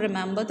have to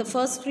remember, the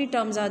first 3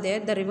 terms are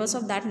there, the reverse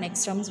of that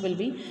next terms will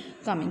be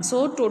coming.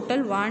 So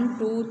total 1,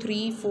 2,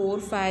 3, 4,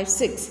 5,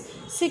 6.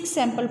 6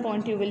 sample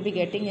point you will be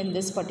getting in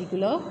this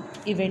particular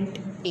event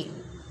A.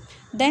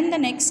 Then the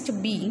next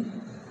B,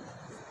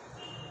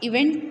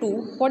 event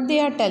 2, what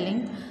they are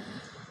telling,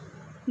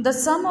 the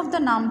sum of the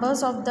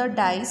numbers of the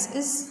dice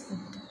is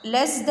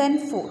less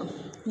than 4.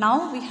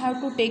 Now we have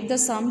to take the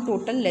sum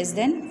total less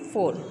than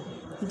 4.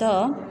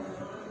 The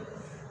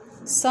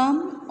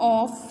sum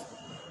of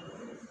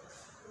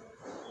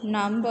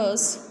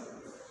numbers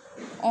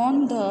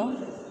on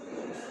the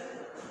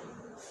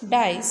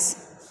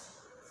dice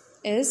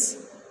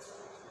is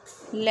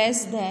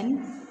less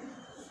than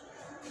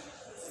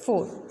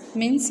 4.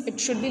 Means it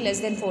should be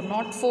less than 4,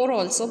 not 4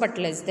 also, but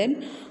less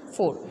than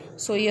 4.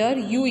 So here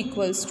u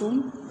equals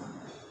to,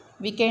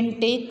 we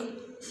can take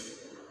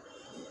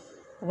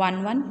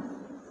 1 1,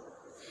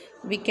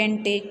 we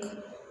can take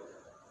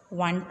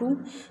 1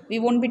 2, we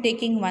won't be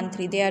taking 1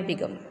 3, they are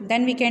bigger.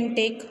 Then we can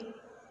take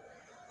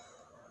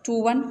 2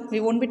 1,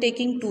 we won't be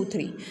taking 2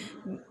 3.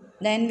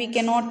 Then we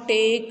cannot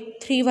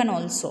take 3 1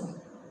 also,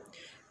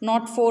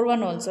 not 4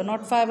 1 also,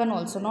 not 5 1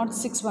 also, not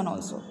 6 1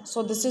 also.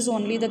 So this is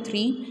only the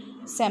 3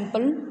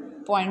 sample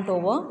point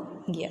over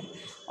here.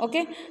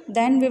 Okay.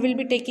 Then we will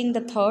be taking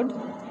the third,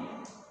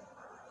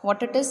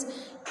 what it is,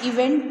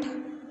 event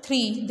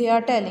 3, they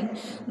are telling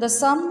the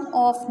sum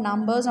of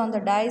numbers on the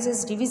dice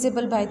is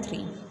divisible by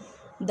 3.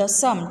 The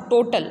sum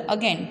total,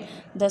 again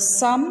the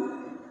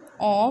sum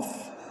of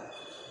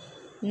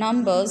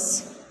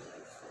numbers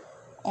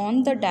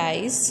on the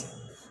dice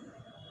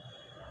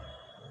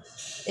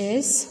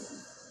is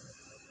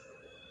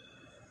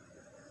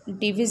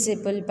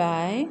divisible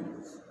by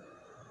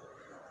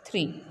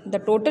 3. The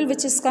total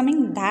which is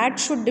coming, that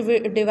should be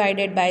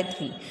divided by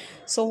 3.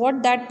 So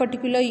what that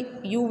particular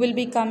u will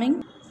be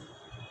coming?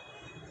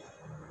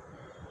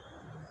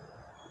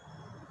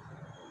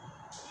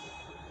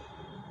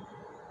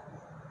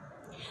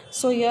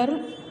 So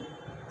here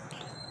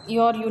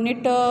your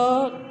unit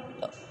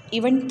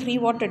event 3,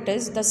 what it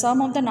is, the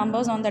sum of the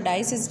numbers on the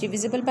dice is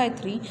divisible by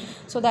 3.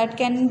 So that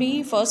can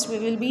be, first we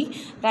will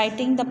be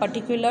writing the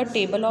particular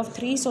table of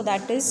 3. So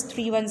that is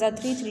 3 1s are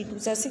 3, 3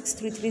 2s are 6,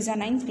 3 3s are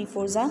 9, 3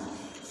 4s are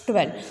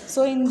 12.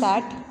 So in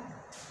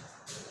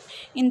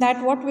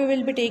that what we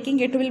will be taking,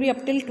 it will be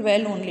up till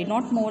 12 only,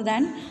 not more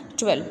than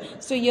 12.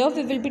 So here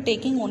we will be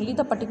taking only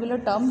the particular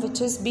term which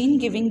has been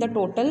giving the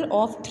total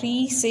of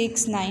 3,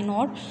 6, 9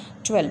 or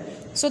 12.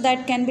 So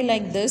that can be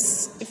like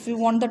this. If we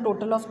want the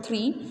total of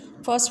 3,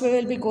 first we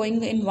will be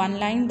going in one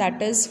line,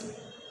 that is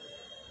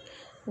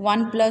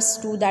 1 plus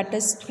 2, that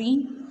is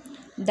 3.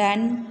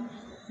 Then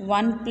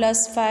 1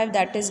 plus 5,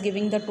 that is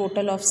giving the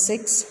total of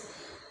 6.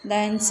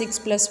 Then 6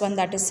 plus 1,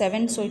 that is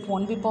 7. So it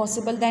won't be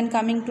possible. Then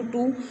coming to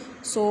 2.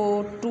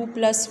 So 2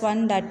 plus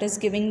 1, that is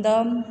giving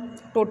the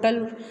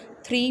total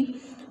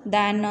 3.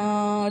 Then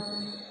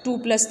 2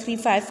 plus 3,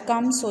 5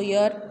 comes. So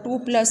here 2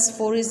 plus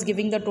 4 is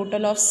giving the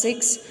total of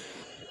 6.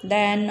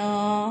 Then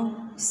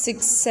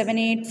 6 7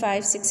 8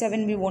 5 6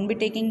 7, we won't be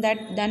taking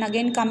that. Then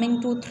again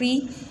coming to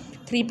 3,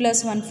 3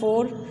 plus 1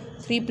 4,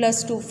 3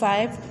 plus 2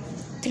 5,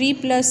 3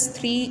 plus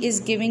 3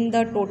 is giving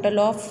the total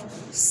of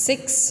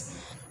 6.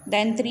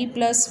 Then 3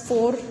 plus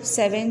 4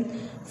 7,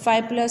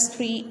 5 plus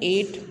 3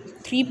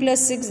 8, 3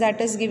 plus 6,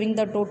 that is giving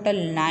the total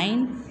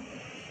 9.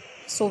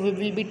 So we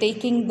will be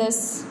taking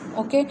this.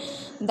 Okay.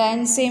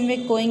 Then same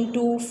way going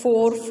to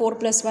 4, 4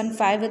 plus 1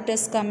 5, it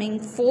is coming.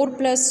 4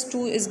 plus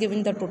 2 is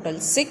giving the total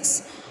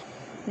 6.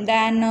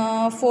 Then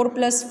 4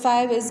 plus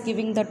 5 is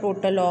giving the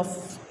total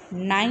of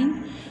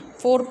 9.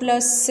 4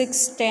 plus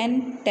 6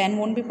 10, 10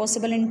 won't be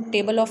possible in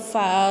table of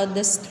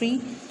this 3.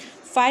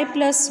 5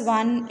 plus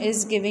 1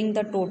 is giving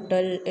the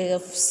total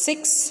of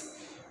 6.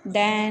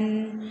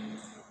 Then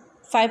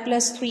 5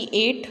 plus 3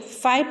 8,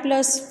 5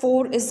 plus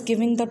 4 is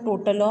giving the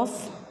total of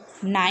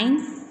 9.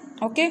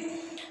 Okay,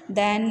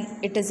 then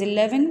it is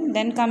 11.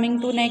 Then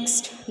coming to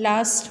next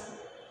last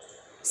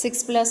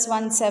 6 plus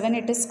 1 7,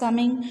 it is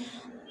coming.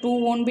 2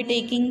 won't be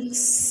taking.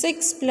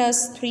 6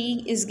 plus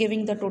 3 is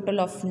giving the total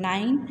of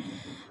 9,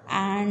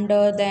 and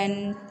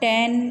then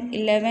 10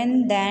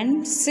 11,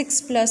 then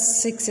 6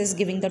 plus 6 is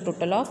giving the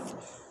total of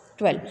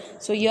 12.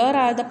 So here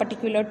are the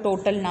particular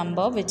total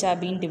number which are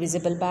being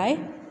divisible by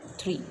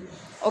 3.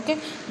 Okay,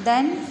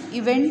 then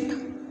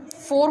event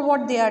 4,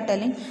 what they are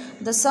telling,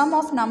 the sum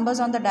of numbers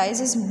on the dice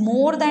is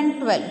more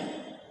than 12.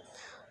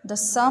 The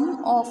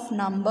sum of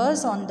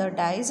numbers on the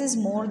dice is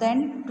more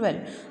than 12.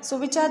 So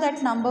which are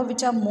that number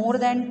which are more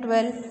than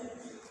 12?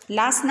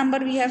 Last number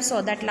we have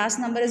saw that last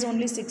number is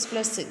only 6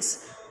 plus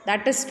 6,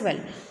 that is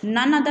 12.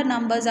 None other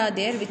numbers are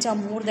there which are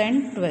more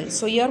than 12.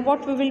 So here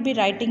what we will be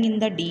writing in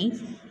the D,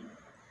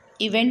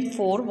 event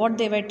 4, what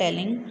they were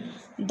telling,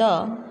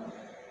 the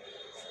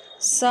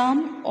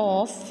sum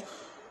of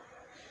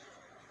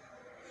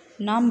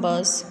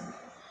numbers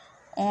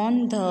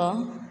on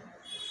the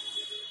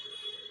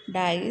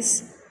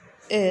dice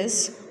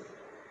is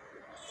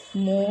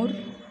more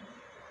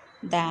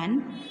than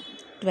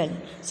 12.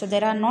 So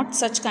there are not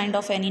such kind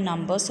of any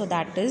numbers, so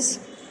that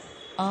is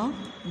a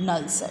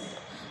null set.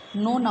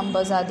 No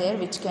numbers are there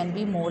which can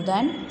be more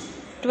than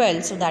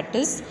 12, so that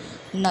is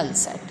null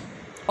set.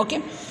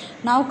 Okay,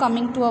 now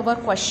coming to our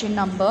question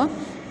number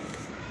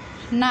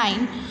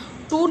 9.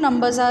 Two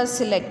numbers are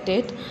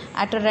selected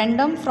at a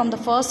random from the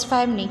first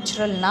 5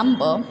 natural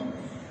number.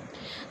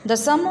 The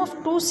sum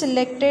of two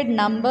selected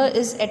number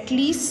is at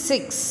least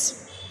 6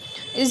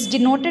 is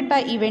denoted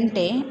by event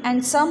A,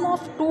 and sum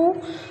of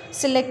two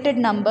selected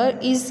number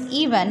is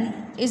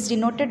even is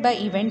denoted by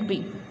event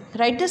B.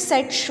 Write the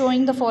set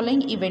showing the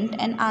following event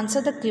and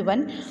answer the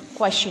given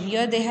question.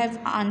 Here they have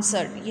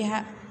answered.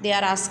 They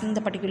are asking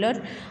the particular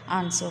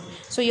answer.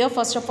 So here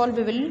first of all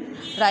we will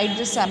write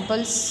the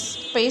sample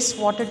space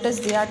what it is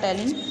they are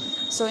telling.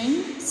 So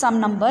in sum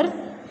number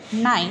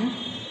 9,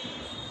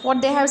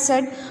 what they have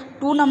said,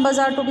 two numbers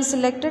are to be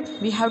selected.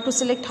 We have to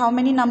select how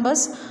many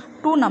numbers?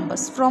 Two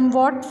numbers. From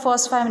what?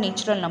 First 5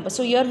 natural numbers.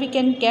 So here we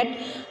can get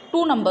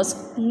two numbers,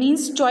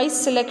 means choice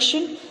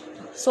selection.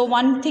 So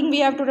one thing we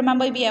have to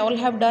remember, we all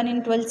have done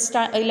in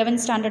 11th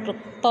standard,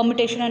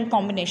 permutation and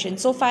combination.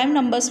 So 5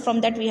 numbers,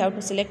 from that we have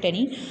to select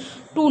any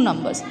two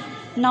numbers.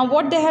 Now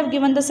what they have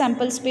given the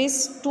sample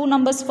space, two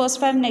numbers, first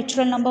 5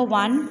 natural number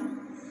 1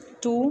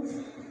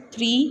 2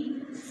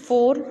 3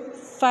 4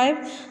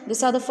 5.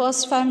 These are the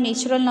first 5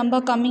 natural number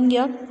coming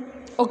here.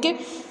 Okay,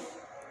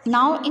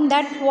 now in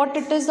that what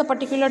it is the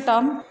particular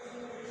term,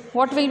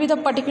 what will be the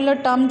particular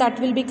term that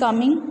will be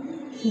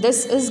coming,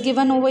 this is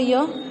given over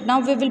here. Now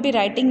we will be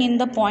writing in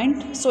the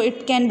point, so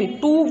it can be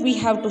 2 we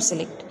have to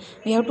select.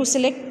 We have to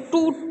select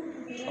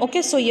 2.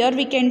 Okay, so here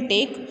we can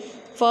take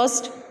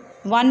first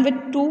 1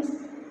 with 2,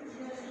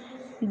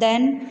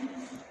 then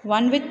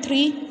 1 with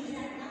 3,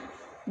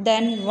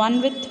 then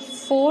 1 with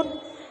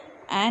 4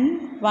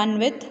 and 1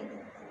 with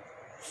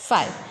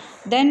 5.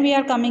 Then we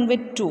are coming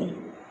with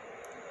 2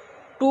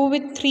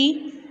 with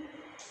 3,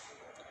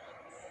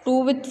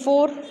 2 with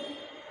 4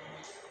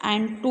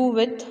 and 2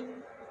 with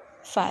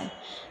 5.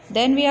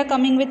 Then we are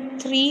coming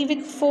with 3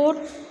 with 4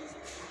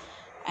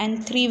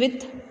 and 3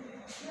 with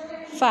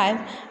 5,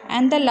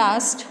 and the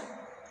last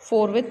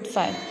 4 with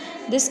 5.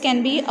 This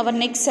can be our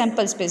next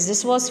sample space.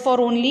 This was for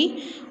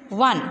only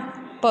one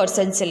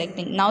person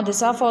selecting. Now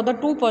these are for the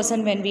 2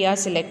 person when we are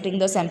selecting.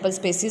 The sample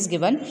space is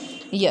given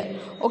here.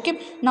 Okay,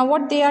 now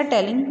what they are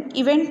telling,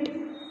 event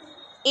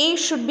A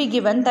should be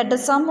given that the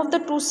sum of the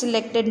two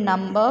selected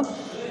number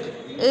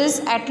is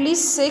at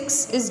least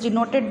 6 is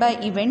denoted by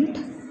event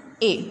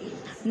A.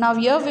 Now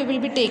here we will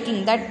be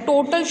taking that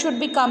total should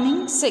be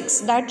coming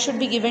 6, that should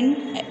be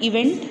given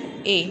event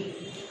A.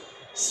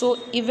 So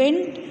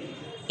event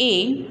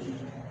A,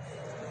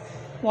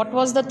 what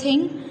was the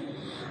thing,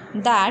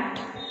 that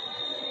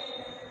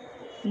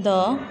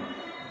the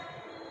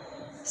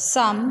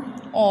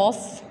sum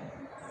of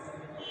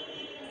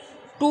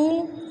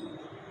two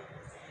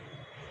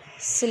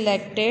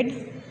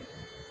selected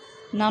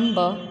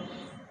number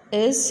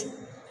is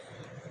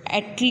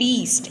at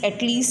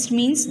least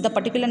means the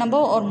particular number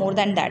or more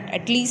than that,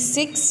 at least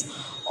 6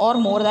 or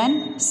more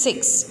than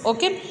 6.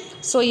 Okay,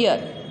 so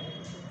here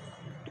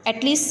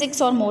at least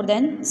 6 or more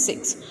than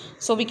 6.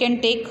 So we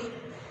can take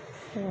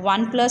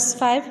 1 plus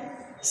 5,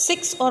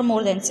 6 or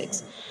more than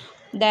 6.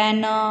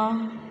 Then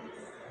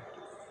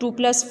 2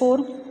 plus 4,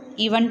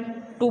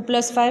 even 2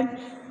 plus 5,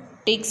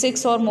 take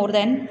 6 or more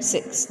than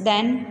 6.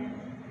 Then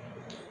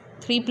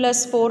 3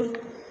 plus 4,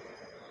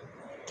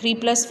 3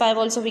 plus 5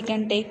 also we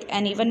can take,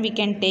 and even we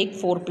can take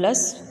 4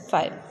 plus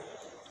 5.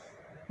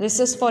 This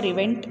is for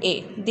event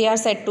A. They are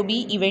said to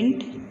be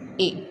event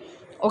A.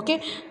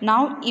 Okay,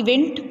 now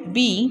event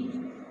B,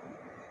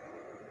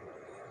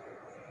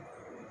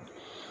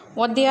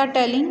 what they are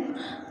telling,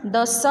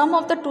 the sum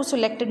of the two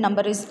selected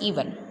number is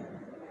even.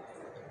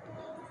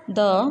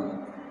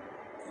 The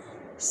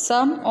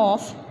sum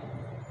of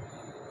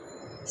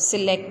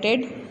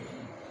selected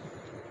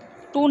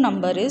two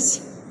number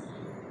is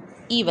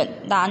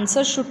even. The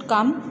answer should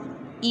come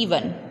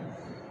even.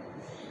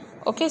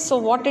 Okay, so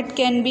what it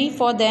can be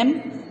for them?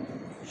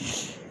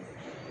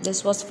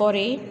 This was for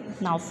A.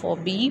 Now for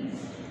B,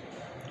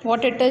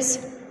 what it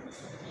is?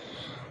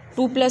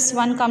 2 plus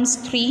 1 comes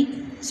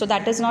 3, so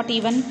that is not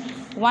even.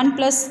 1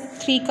 plus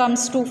 3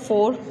 comes to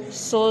 4,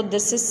 so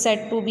this is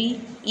said to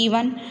be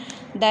even.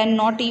 Then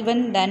not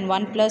even. Then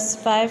 1 plus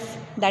 5,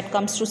 that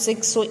comes to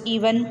 6, so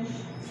even.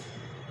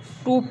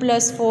 2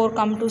 plus 4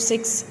 come to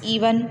 6,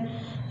 even.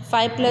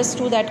 5 plus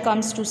 2, that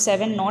comes to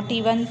 7, not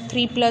even.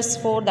 3 plus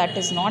 4, that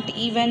is not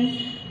even.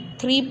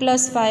 3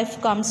 plus 5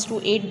 comes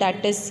to 8,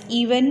 that is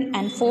even.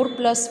 And 4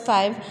 plus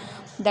 5,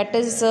 that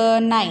is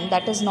 9,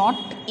 that is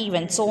not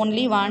even. So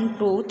only 1,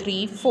 2,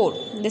 3, 4.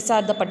 These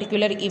are the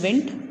particular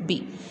event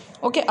B.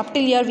 Okay, up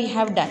till here we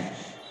have done.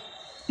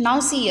 Now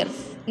see here,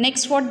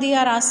 next what they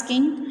are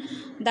asking,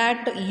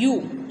 that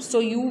U. So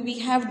U we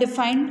have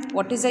defined.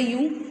 What is a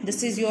U?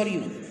 This is your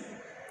U.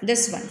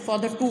 This one for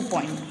the 2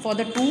 point. For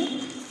the 2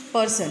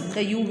 person,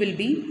 the U will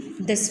be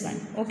this one.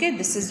 Okay,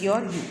 this is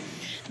your U.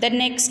 Then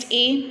next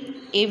A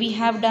we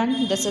have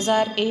done. This is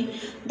our A.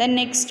 Then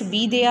next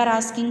B they are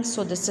asking.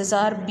 So this is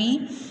our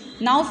B.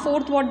 Now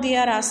fourth what they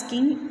are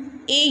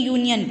asking, A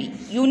union B.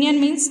 Union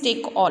means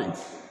take all.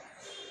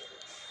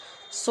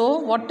 So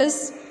what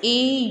is A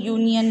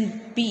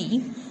union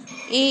B?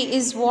 A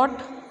is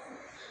what?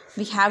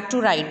 We have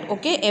to write,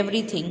 okay,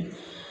 everything.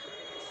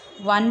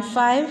 1,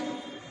 5,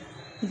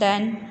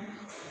 then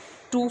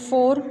 2,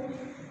 4,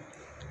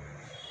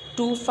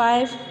 2,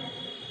 5,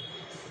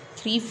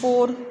 3,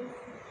 4,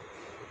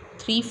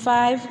 3,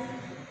 5,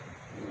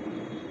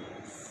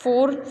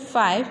 4,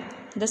 5.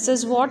 This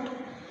is what?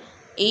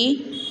 A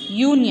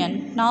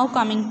union. Now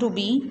coming to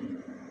B,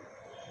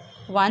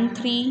 1,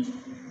 3,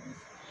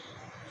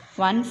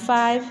 1,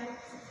 5,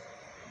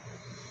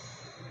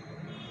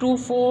 2,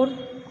 4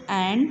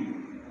 and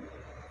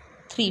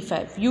 3,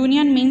 5.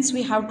 Union means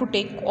we have to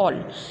take all.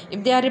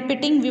 If they are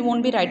repeating, we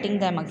won't be writing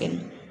them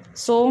again.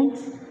 So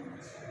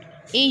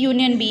A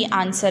union B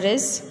answer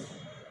is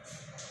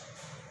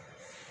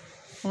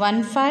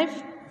 1,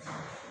 5.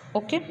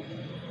 Okay,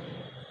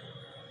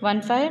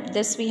 1, 5.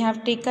 This we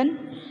have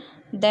taken.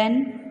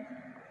 Then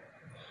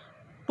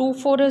 2,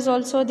 4 is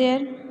also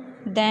there.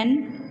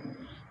 Then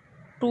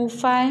 2,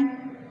 5.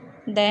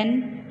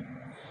 Then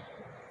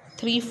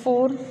 3,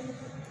 4.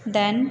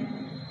 Then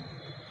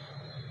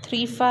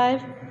 3,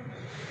 5,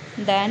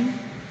 then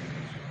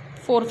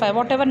 4, 5.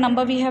 Whatever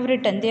number we have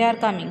written, they are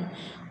coming.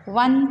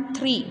 1,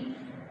 3.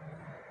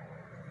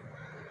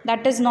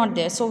 That is not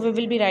there. So we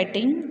will be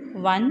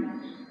writing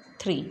 1,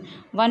 3.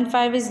 1,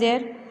 5 is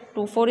there.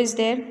 2, 4 is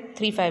there.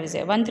 3, 5 is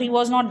there. 1, 3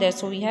 was not there.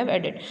 So we have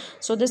added.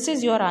 So this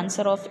is your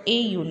answer of A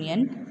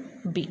union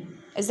B.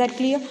 Is that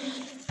clear?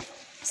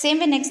 Same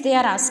way next they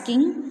are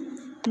asking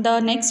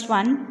the next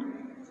one,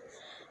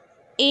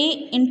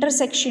 A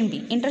intersection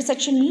B.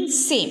 Intersection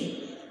means same.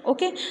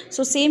 Okay,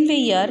 so same way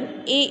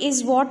here, A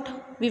is what?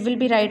 We will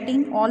be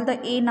writing all the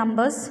A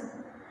numbers.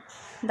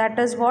 That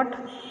is what?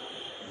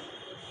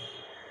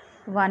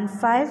 1,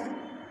 5,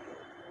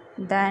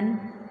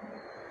 then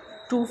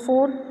 2,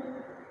 4,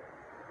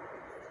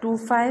 2,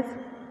 5,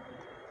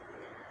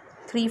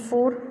 3,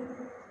 4,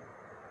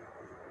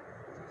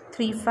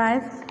 3,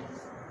 5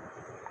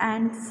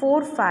 and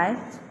 4,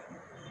 5.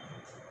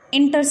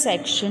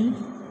 Intersection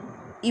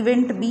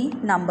event B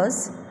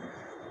numbers.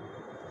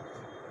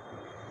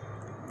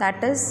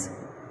 That is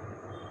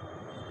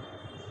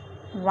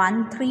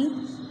 1, 3,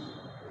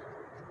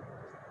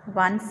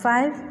 1,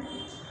 5,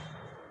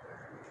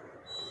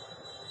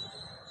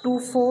 2,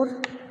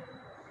 4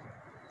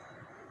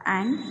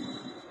 and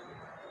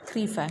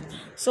 3, 5.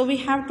 So we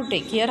have to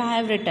take, here I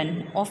have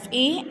written of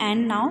A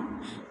and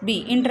now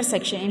B,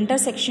 intersection.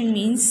 Intersection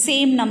means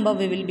same number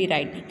we will be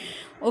writing.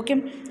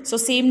 Okay, so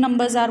same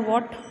numbers are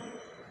what?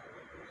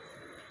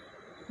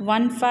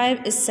 1,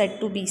 5 is said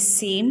to be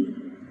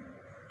same.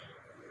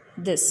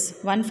 This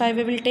 1, 5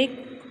 we will take,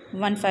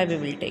 1, 5 we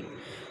will take.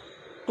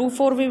 2,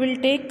 4 we will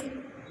take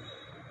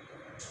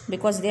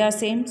because they are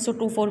same. So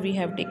 2, 4 we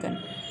have taken.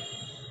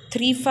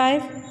 3,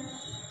 5.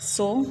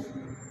 So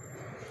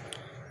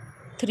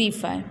 3,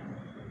 5.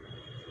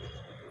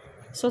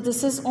 So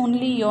this is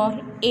only your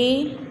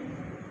A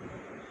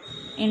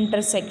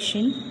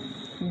intersection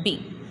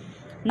B.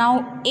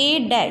 Now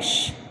A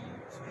dash.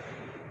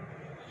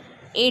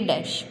 A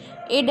dash.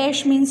 A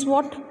dash means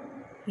what?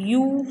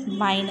 U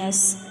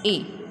minus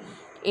A.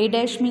 A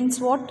dash means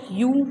what?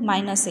 U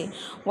minus A.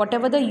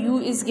 Whatever the U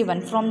is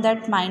given, from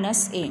that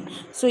minus A.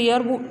 So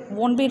here we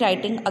won't be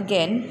writing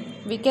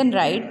again. We can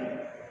write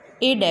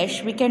A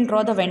dash. We can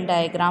draw the Venn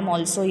diagram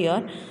also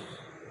here.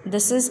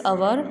 This is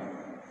our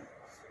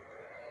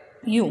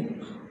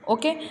U.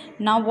 Okay.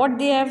 Now what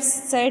they have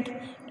said,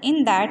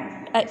 in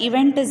that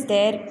event is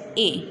there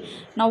A.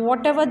 Now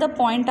whatever the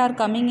point are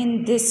coming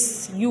in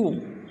this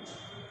U,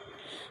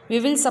 we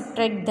will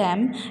subtract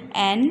them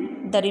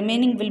and the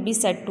remaining will be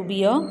said to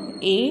be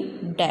a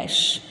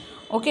dash.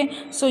 Okay,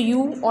 so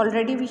U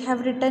already we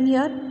have written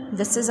here.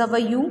 This is our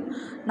U.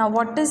 Now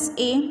what is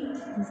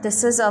A?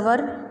 This is our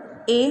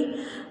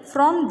A.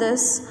 From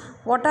this,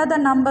 what are the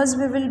numbers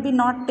we will be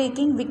not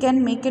taking? We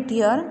can make it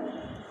here.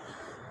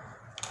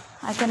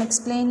 I can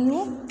explain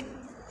you.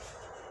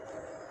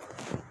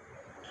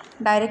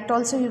 Direct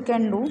also you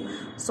can do.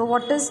 So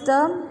what is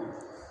the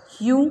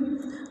U?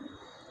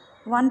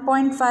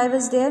 1.5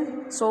 is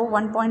there. So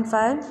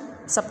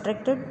 1.5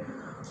 subtracted.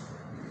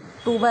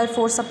 2 by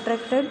 4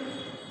 subtracted.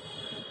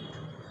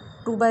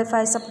 2 by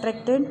 5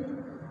 subtracted.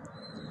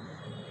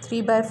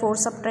 3 by 4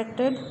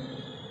 subtracted.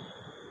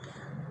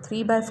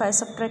 3 by 5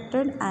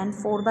 subtracted, and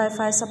 4 by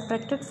 5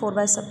 subtracted, 4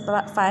 by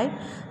 5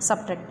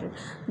 subtracted.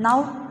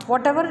 Now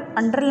whatever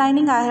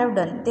underlining I have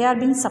done, they are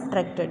being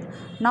subtracted.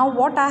 Now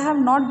what I have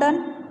not done,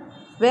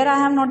 where I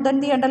have not done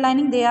the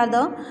underlining, they are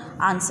the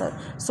answer.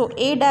 So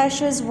A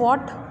dash is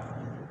what?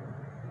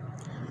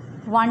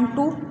 1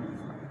 2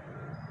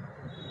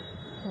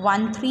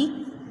 1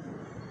 3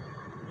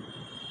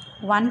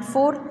 1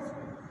 4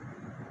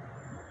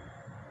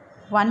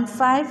 1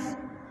 5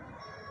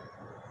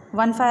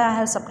 1 5 I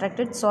have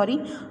subtracted, sorry,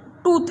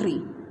 2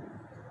 3.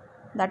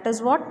 That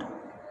is what?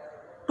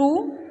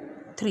 2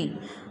 3.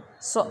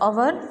 So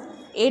our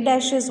A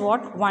dash is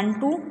what? 1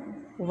 2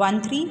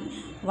 1 3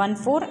 1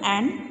 4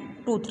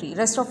 and 2 3.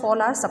 Rest of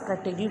all are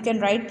subtracted. You can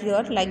write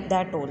here like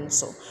that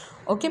also.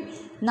 Okay.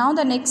 Now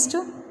the next,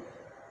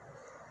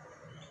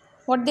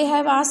 what they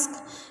have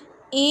asked,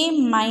 A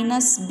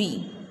minus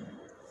B.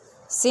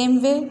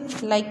 Same way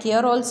like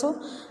here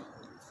also.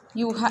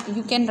 You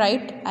can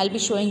write, I'll be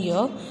showing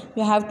here.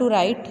 You have to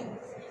write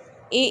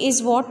A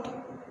is what?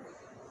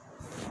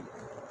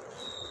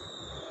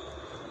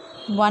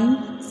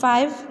 1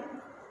 5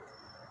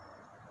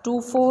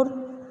 2 4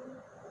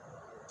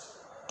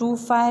 2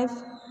 5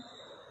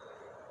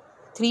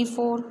 3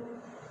 4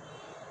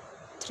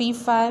 3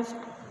 5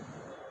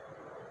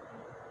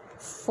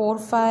 4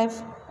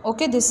 5.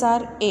 Okay, these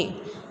are A.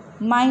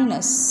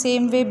 Minus,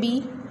 same way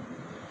B,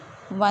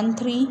 1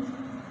 3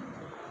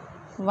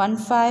 1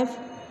 5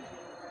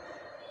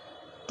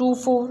 2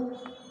 4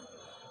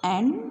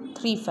 and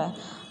 3 5.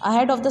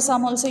 Ahead of the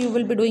sum also you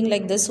will be doing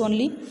like this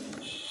only.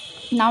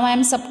 Now I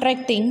am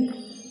subtracting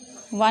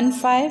 1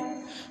 5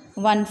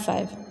 1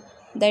 5,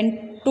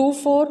 then 2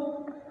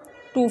 4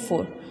 2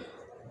 4,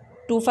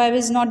 2 5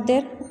 is not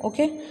there.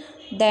 Okay,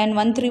 then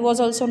 1 3 was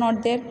also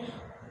not there,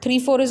 3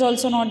 4 is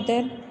also not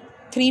there,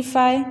 3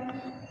 5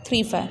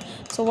 3 5.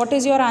 So what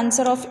is your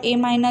answer of A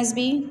minus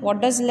B?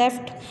 What does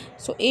left?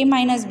 So A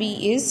minus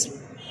B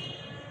is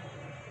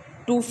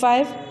 2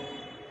 5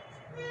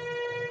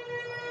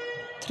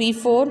 3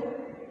 4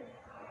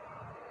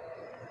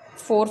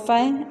 4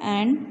 5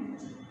 and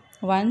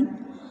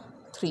 1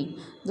 3.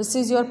 This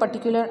is your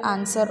particular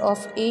answer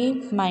of A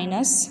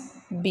minus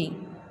B.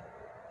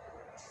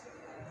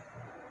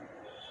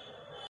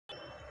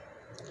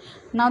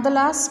 Now the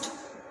last,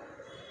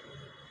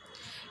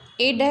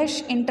 A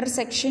dash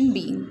intersection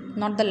B.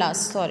 Not the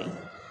last, sorry.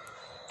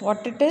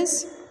 What it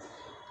is?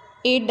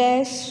 A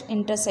dash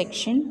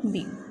intersection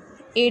B.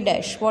 A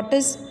dash. What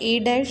is A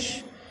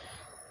dash?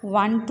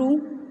 1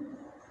 2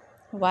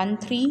 1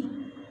 3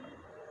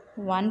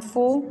 1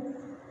 4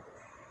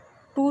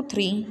 2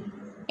 3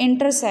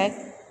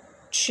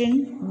 intersection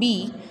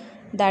B,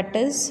 that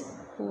is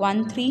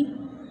 1 3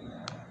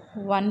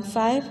 1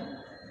 5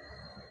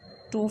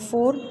 2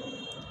 4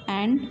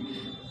 and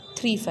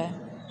 3 5.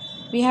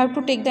 We have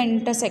to take the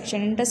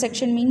intersection.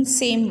 Intersection means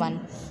same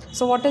one.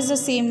 So what is the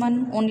same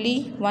one?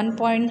 Only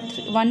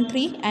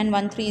 1.13 and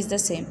 1 3 is the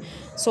same.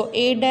 So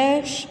A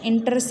dash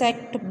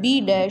intersect B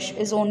dash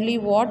is only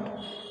what?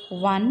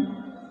 1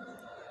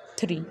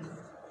 3.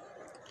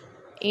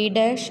 A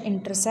dash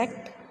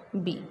intersect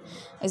B.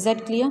 Is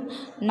that clear?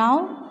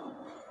 Now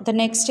the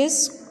next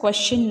is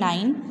question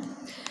 9.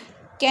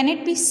 Can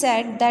it be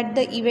said that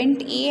the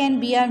event A and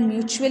B are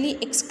mutually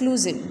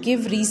exclusive?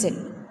 Give reason.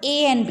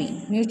 A and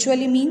B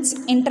mutually means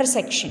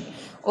intersection.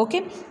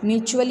 Okay,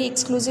 mutually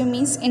exclusive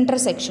means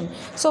intersection.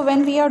 So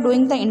when we are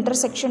doing the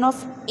intersection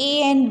of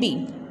A and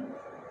B,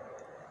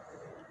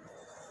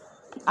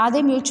 are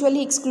they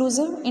mutually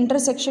exclusive?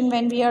 Intersection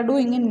when we are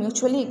doing in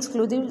mutually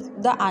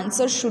exclusive, the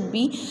answer should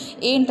be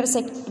A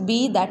intersect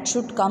B, that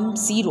should come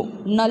 0,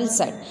 null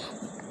set.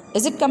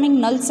 Is it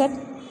coming null set?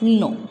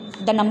 No,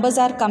 the numbers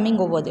are coming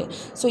over there.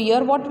 So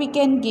here what we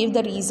can give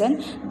the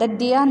reason that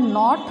they are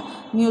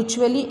not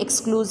mutually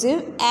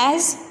exclusive,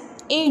 as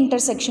A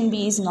intersection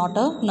B is not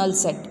a null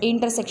set. A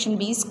intersection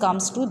B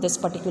comes to this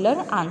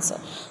particular answer.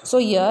 So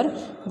here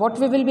what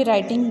we will be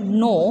writing,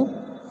 no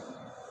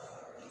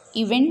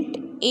event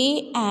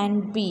A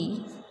and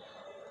B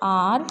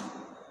are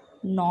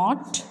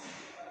not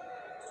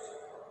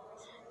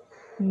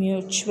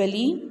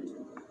mutually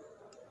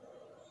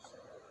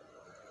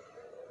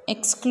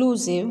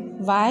exclusive.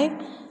 Why?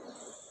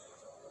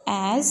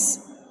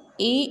 As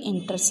A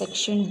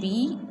intersection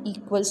B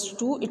equals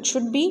to, it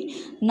should be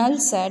null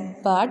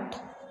set, but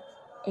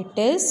it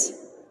is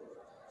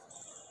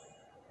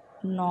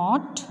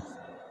not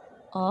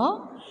a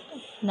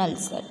null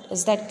set.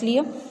 Is that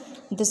clear?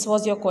 This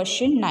was your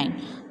question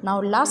 9.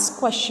 Now last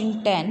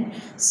question 10.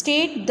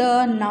 State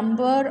the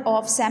number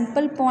of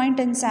sample point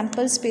and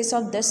sample space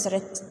of this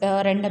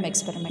random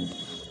experiment.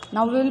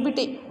 Now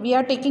we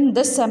are taking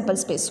this sample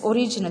space,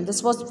 original.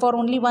 This was for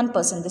only one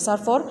person. These are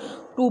for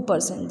two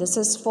person. This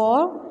is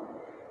for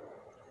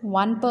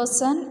one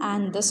person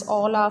and this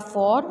all are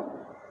for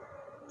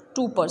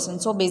two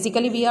persons. So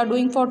basically we are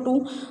doing for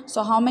two.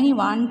 So how many?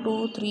 1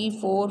 2 3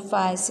 4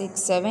 5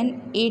 6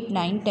 7 8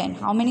 9 10.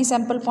 How many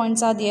sample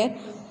points are there?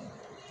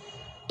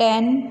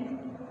 10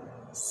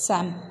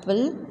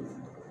 sample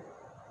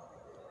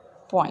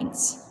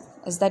points.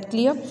 Is that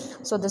clear?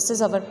 So this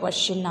is our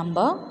question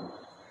number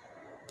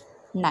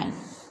 9.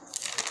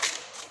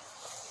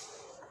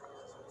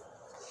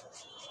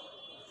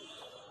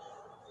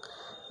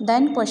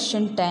 Then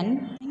question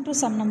 10. To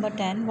sum number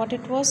 10, what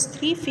it was?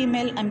 3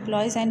 female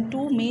employees and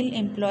 2 male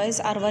employees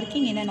are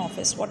working in an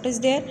office. What is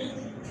there?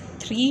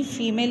 3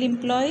 female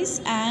employees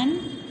and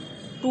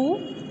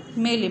 2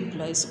 male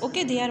employees.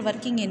 Okay, they are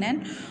working in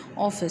an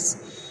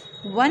office.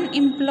 One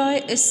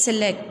employee is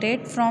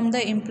selected from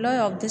the employee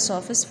of this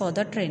office for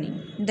the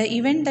training. The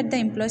event that the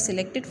employee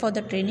selected for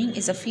the training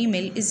is a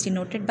female is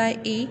denoted by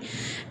A,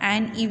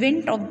 and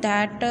event of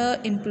that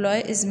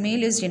employee is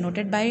male is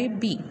denoted by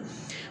B.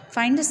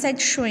 Find the set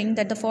showing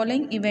that the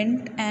following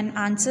event and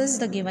answers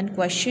the given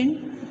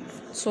question.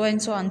 So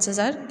and so answers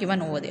are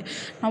given over there.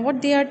 Now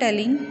what they are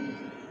telling?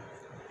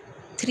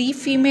 3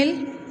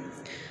 female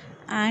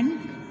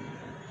and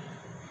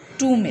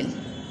 2 male.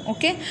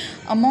 Okay.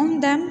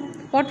 Among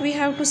them, what we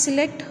have to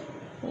select?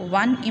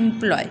 One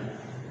employee.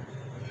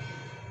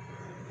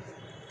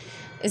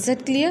 Is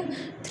that clear?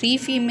 3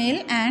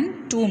 female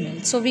and 2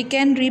 male. So we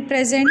can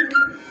represent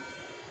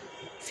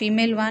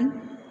female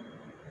 1,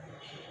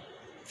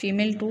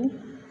 female 2,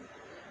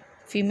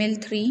 female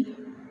 3,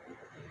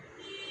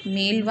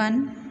 male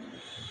 1,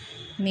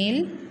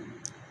 male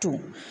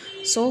 2.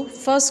 So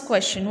first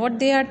question, what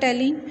they are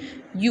telling?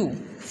 U.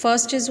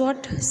 First is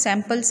what?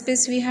 Sample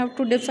space we have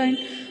to define.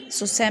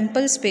 So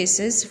sample space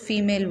is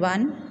female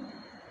 1,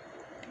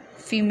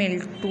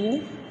 female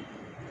 2,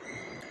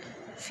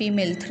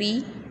 female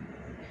 3,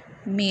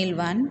 male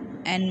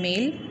 1 and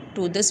male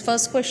 2. This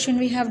first question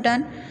we have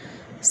done.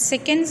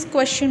 Second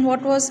question,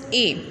 what was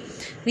A?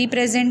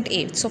 Represent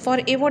A. So for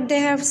A, what they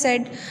have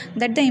said,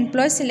 that the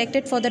employee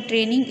selected for the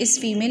training is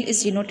female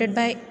is denoted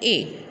by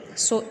A.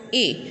 So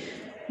A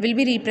will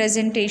be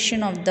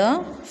representation of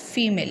the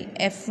female,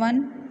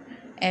 F1,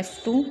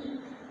 F2,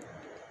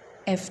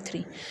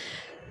 F3.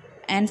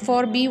 And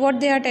for B, what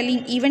they are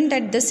telling, even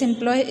that this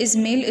employee is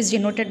male is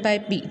denoted by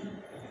B.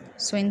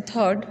 So in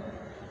third,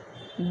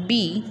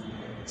 B,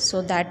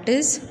 so that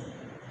is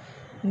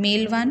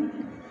male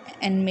 1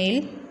 and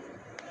male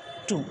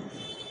 2.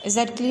 Is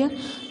that clear?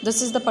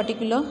 This is the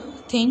particular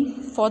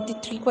thing for the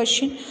 3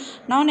 question.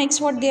 Now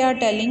next what they are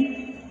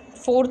telling,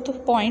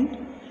 fourth point,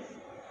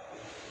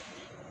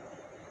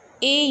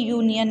 A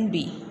union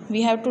B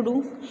we have to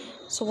do.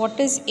 So what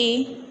is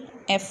A?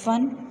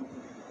 F1,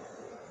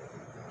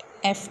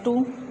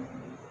 F2,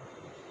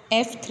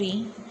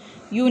 F3,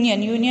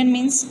 union. Union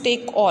means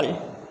take all,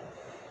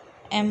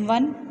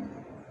 M1,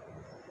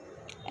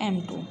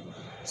 M2.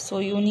 So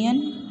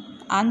union,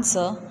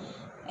 answer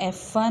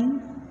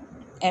F1,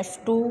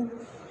 F2,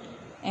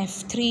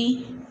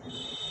 F3,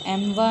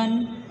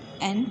 M1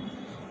 and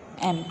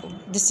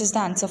M2. This is the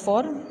answer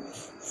for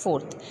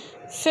fourth.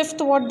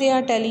 Fifth, what they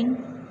are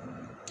telling,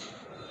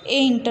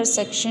 A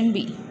intersection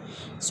B.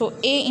 So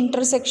A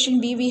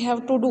intersection B we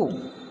have to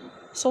do.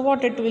 So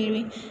what it will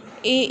be?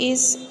 A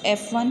is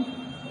F1,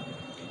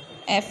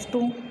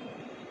 F2,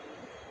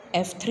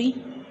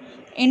 F3,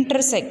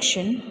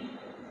 intersection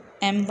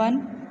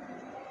M1,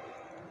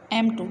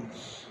 M2.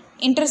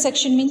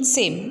 Intersection means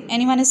same.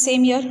 Anyone is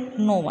same here?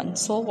 No one.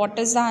 So what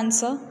is the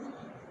answer?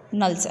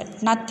 Null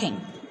set.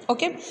 Nothing.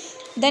 Okay.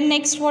 Then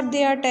next what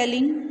they are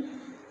telling?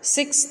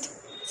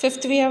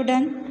 Fifth we have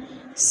done.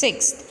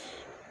 Sixth,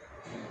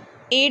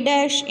 A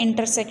dash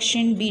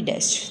intersection B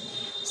dash.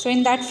 So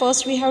in that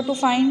first we have to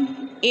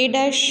find A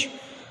dash.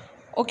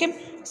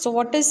 Okay. So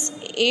what is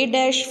A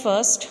dash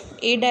first?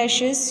 A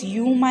dash is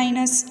U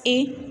minus A.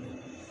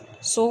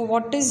 So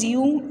what is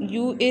U?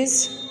 U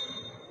is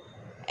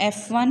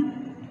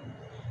F1,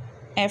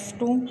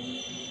 F2,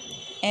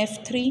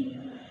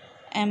 F3,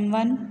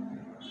 M1,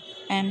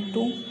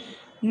 M2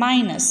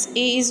 minus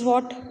A is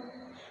what?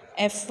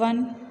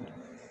 F1,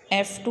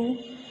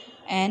 F2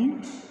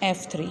 and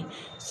F3.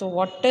 So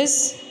what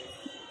is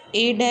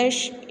A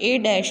dash? A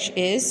dash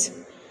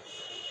is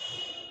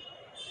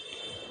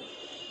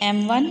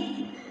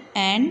M1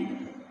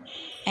 and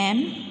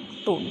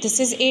M2. This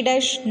is A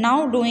dash.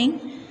 Now doing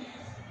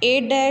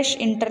A dash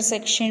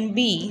intersection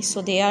B.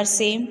 So they are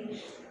same,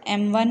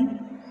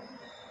 M1,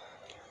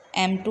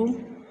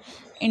 M2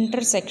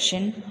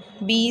 intersection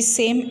B is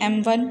same,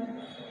 M1,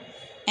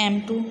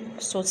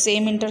 M2. So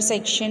same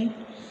intersection,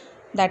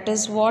 that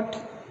is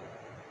what?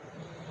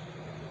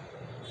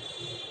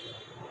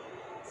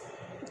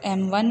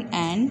 M1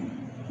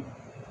 and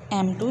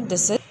M2.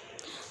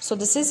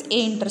 This is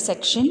A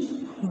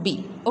intersection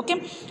B.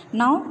 Okay.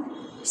 Now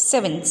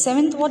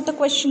seventh what the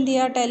question they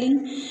are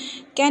telling?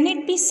 Can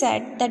it be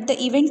said that the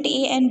event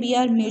A and B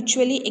are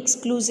mutually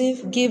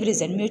exclusive? Give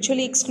reason.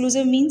 Mutually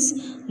exclusive means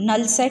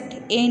null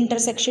set. A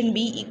intersection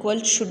B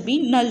equals should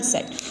be null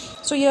set.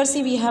 So here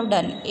see we have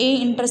done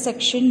A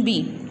intersection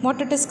B.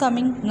 What it is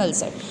coming? Null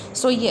set.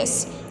 So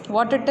yes,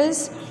 what it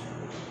is?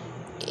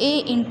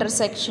 A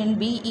intersection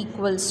B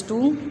equals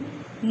to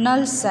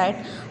null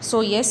set.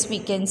 So yes, we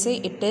can say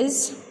it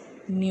is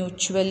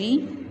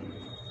mutually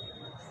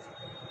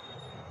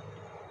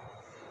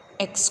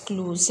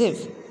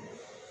exclusive.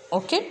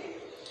 Okay.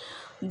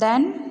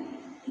 Then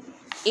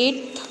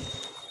eighth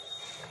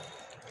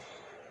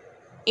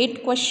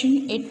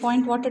question, 8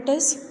 point, what it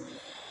is?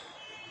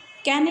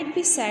 Can it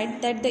be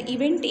said that the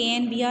event A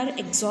and B are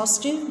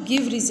exhaustive?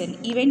 Give reason.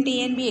 Event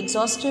A and B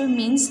exhaustive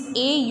means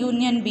A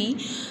union B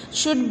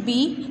should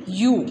be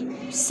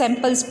U,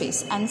 sample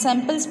space, and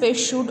sample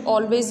space should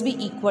always be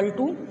equal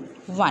to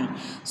 1.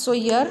 So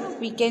here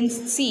we can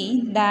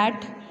see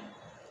that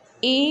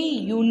A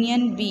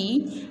union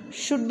B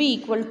should be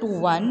equal to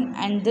 1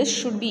 and this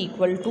should be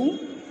equal to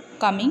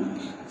coming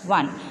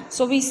 1.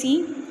 So we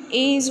see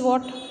A is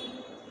what?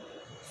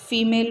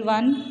 Female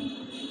 1,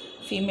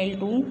 female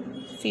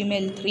 2,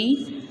 female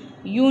 3.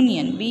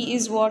 Union B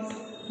is what?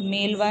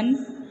 Male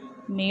 1,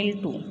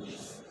 male 2.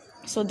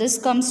 So this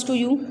comes to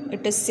you.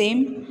 It is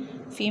same.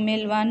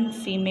 Female 1,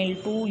 female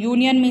 2.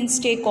 Union means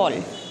take all.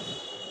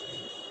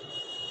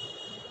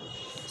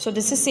 So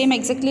this is same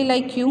exactly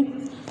like you.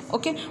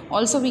 Okay.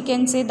 Also we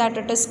can say that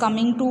it is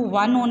coming to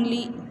 1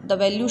 only. The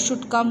value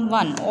should come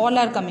 1. All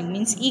are coming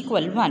means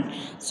equal 1.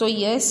 So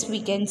yes,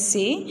 we can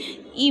say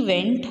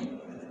event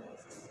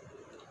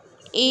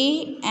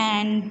A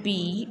and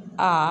B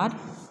are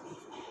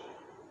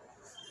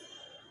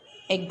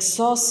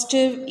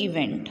exhaustive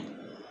event.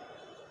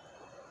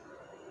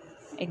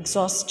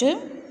 Exhaustive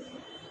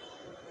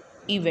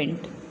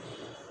event.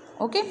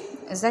 Okay.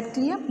 Is that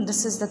clear?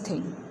 This is the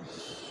thing.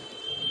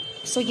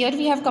 So here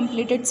we have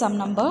completed sum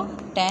number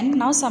 10.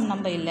 Now sum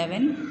number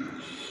 11.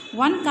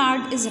 One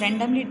card is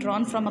randomly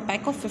drawn from a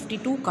pack of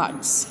 52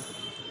 cards.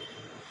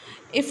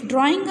 If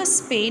drawing a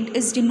spade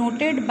is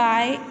denoted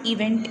by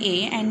event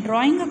A and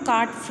drawing a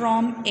card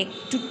from A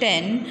to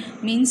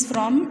 10 means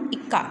from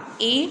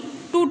A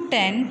to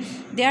 10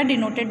 they are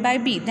denoted by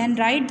B, then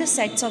write the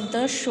sets of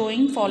the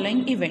showing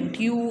following event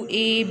U,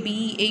 A,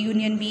 B, A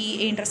union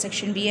B, A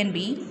intersection B and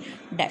B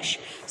dash.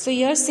 So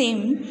here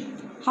same.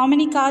 How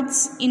many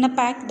cards in a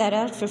pack? There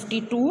are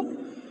 52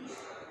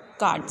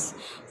 cards.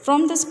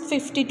 From this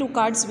 52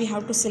 cards we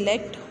have to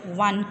select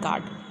one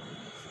card.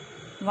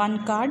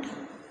 One card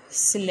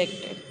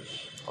selected.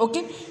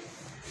 Okay.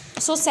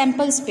 So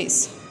sample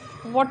space.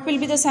 What will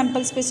be the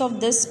sample space of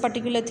this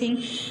particular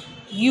thing?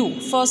 U.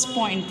 First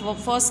point.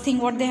 First thing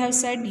what they have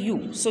said?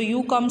 U. So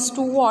U comes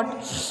to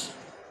what?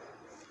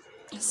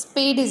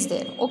 Spade is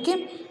there.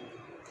 Okay.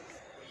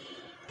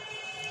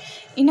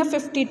 In a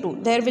 52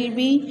 there will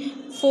be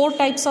 4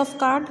 types of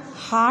card: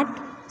 heart,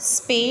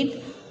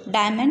 spade,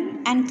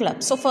 diamond and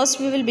club. So first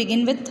we will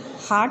begin with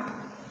heart.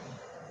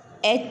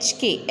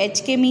 HK.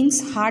 HK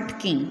means heart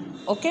king.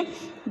 Okay.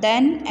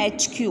 Then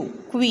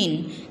HQ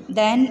queen.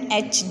 Then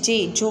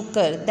HJ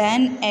joker.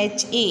 Then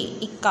HA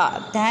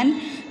Ika.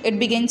 Then it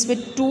begins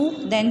with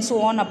 2. Then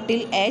so on up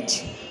till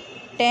H.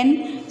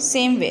 10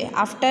 same way.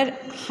 After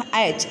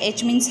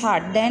H means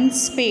heart. Then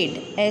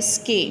spade.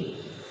 SK.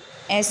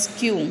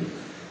 SQ.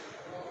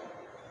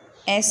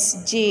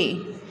 SJ,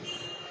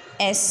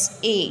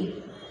 SA,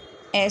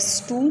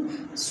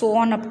 S2, so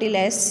on up till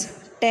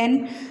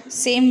S10.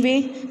 Same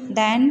way.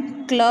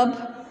 Then club,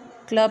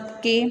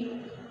 club K,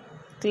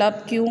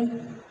 club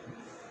Q,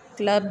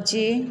 club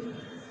J,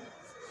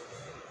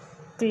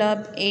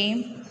 club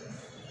A,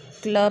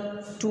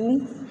 club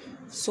 2,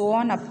 so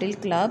on up till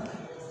club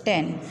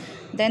 10.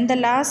 Then the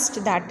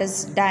last, that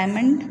is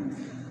diamond,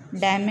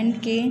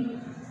 diamond K,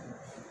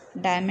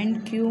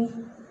 diamond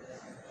Q,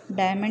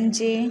 diamond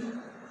J,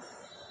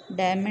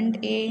 diamond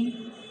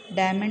A,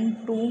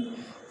 diamond 2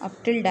 up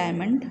till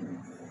diamond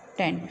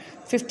 10.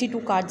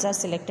 52 cards are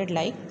selected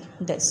like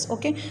this.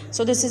 Okay.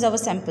 So this is our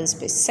sample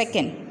space.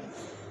 Second,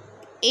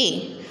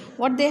 A.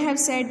 What they have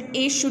said,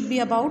 A should be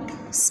about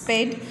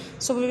spade.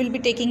 So we will be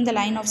taking the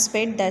line of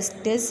spade,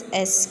 that is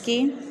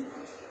SK,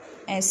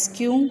 SQ,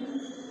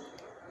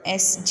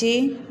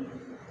 SJ,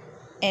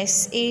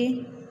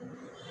 SA,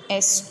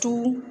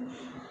 S2.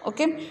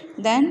 Okay.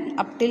 Then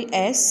up till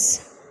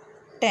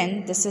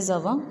S10, this is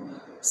our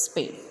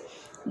spade.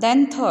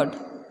 Then third,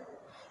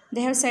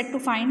 they have said to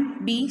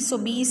find B. So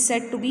B is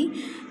said to be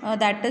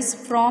that is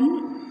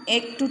from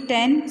 8 to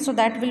 10. So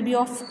that will be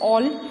of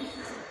all.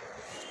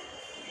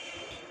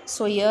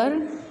 So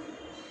here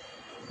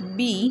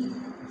B.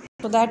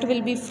 So that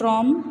will be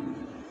from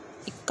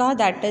Ika,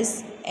 that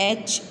is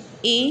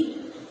HA,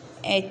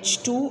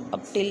 H2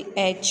 up till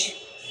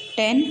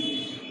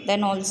H10.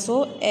 Then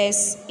also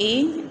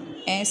SA,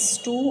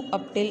 S2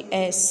 up till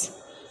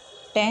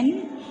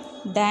S10.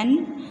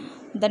 Then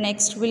the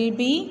next will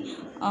be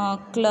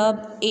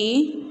club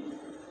A,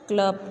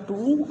 club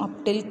 2 up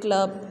till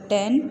club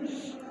 10,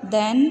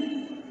 then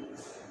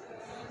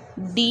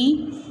D,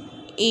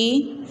 A,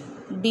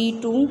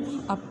 D2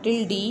 up till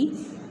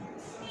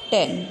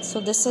D10. So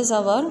this is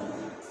our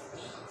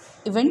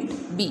event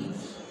B.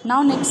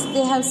 Now next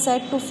they have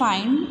said to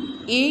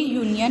find A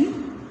union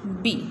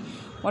B.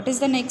 What is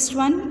the next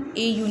one?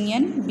 A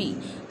union B.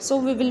 So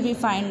we will be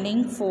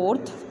finding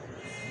fourth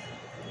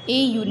A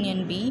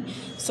union B.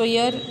 So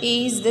here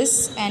A is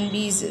this and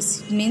B is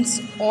this. Means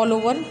all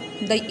over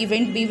the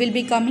event B will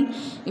be coming.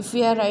 If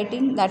we are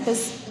writing, that is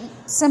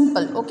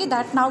simple. Okay,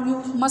 that now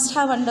you must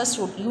have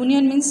understood.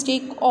 Union means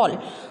take all.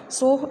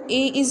 So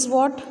A is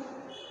what?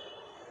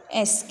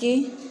 SK,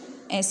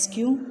 SQ,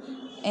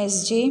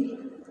 SJ,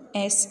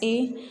 SA,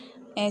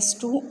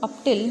 S2 up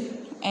till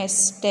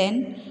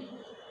S10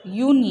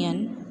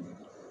 union,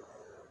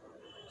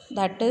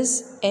 that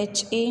is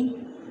HA,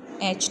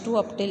 H2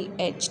 up till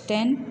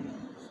H10,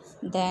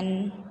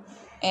 then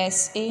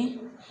SA,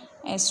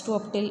 S2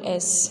 up till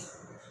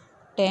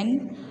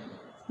S10,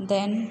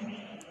 then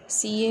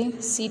CA,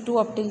 C2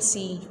 up till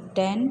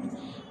C10,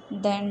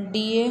 then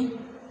DA,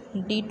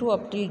 D2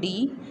 up till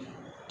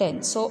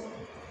D10. So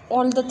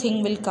all the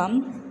thing will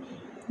come,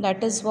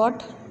 that is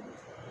what?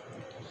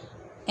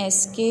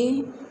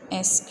 SK,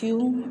 SQ,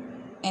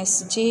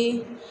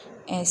 SJ,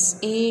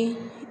 SA,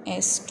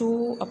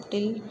 S2 up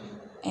till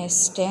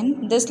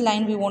S10. This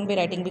line we won't be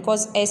writing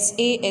because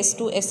SA,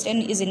 S2,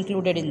 S10 is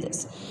included in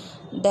this.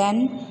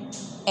 Then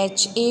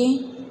HA,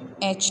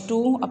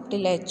 H2 up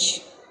till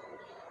H10.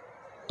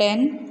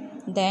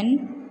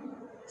 Then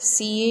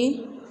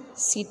CA,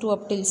 C2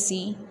 up till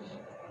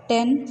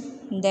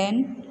C10.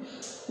 Then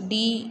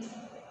DA,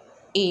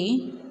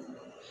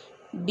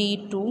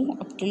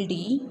 D2 up till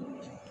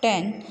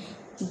D10.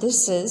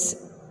 This is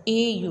A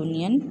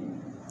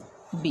union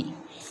B.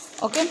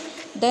 Okay,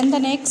 then the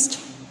next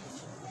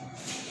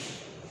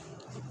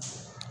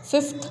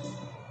fifth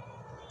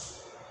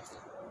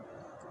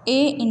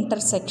A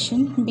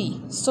intersection B.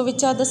 So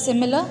which are the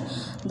similar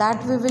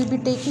that we will be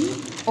taking?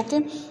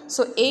 Okay,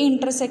 so A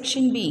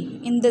intersection B,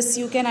 in this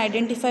you can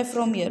identify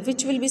from here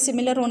which will be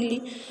similar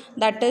only,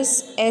 that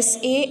is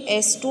SA,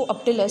 S2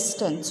 up till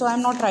S10. So I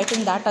am not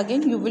writing that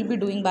again, you will be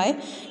doing by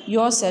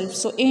yourself.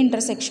 So A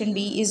intersection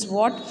B is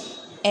what?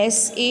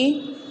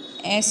 SA,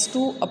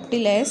 S2 up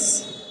till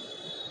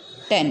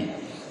S10.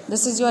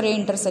 This is your A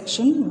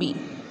intersection B.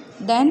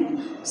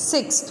 Then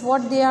sixth,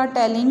 what they are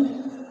telling?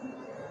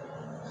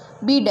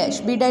 B dash.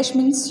 B dash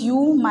means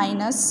U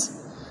minus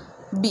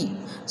B.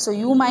 So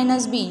U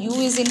minus B, U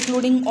is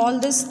including all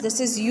this. This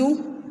is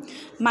U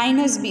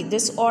minus B.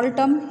 This all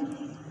term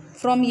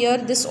from here,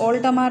 this all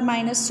term are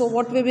minus. So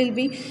what we will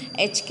be?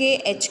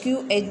 HK,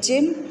 HQ,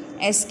 HJ,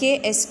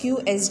 SK, SQ,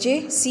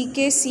 SJ,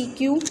 CK,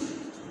 CQ,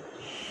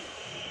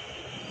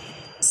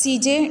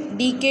 CJ,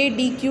 DK,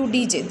 DQ,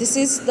 DJ. This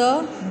is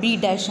the B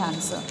dash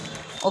answer.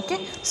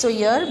 Okay. So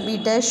here B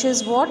dash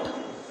is what?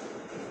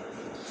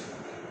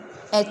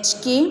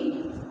 HK,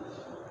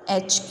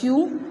 HQ,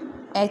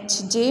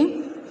 HJ,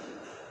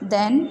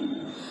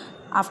 then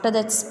after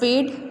that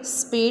spade,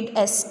 SK,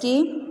 SQ,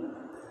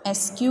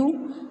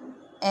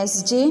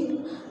 SJ,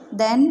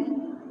 then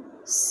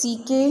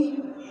CK,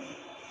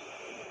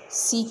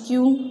 CQ,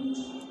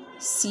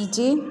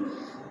 CJ,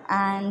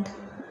 and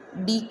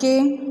DK,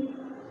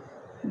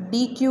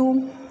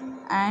 DQ,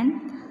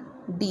 and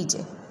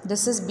DJ.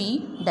 This is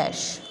B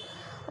dash.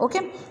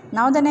 Okay,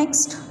 now the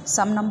next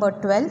sum number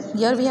 12.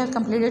 Here we have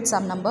completed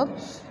sum number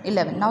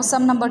 11. Now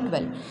sum number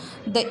 12.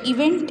 The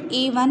event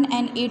A1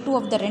 and A2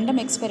 of the random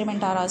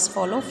experiment are as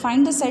follow.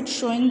 Find the set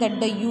showing that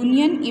the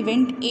union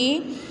event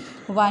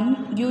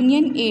A1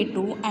 union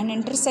A2 and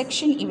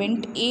intersection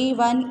event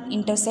A1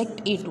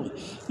 intersect A2.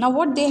 Now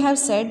what they have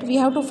said, we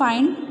have to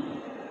find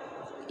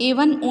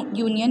A1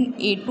 union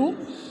A2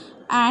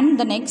 and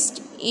the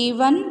next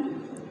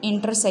A1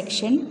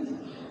 intersection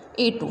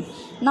A2.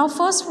 Now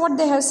first what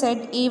they have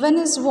said, A1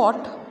 is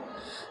what?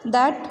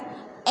 That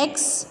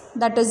x,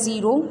 that is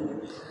 0,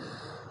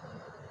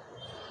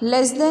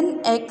 less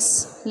than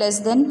x less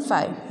than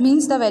 5.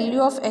 Means the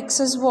value of x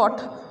is what?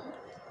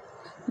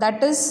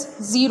 That is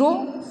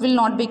 0 will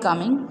not be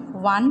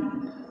coming.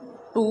 1,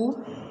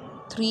 2,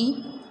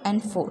 3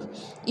 and 4.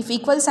 If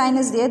equal sign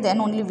is there,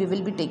 then only we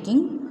will be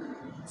taking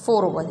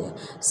 4 over there.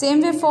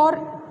 Same way for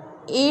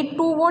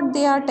A2, what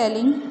they are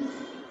telling?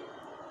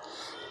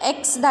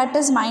 X, that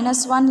is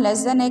minus 1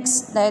 less than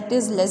x, that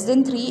is less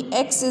than 3.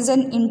 X is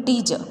an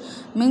integer,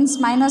 means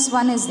minus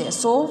 1 is there.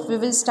 So we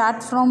will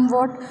start from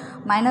what?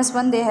 Minus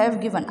 1 they have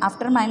given.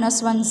 After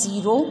minus 1,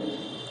 0,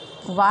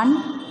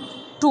 1,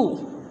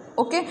 2.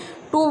 Okay,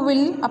 2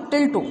 will up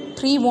till 2.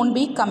 3 won't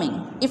be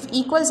coming. If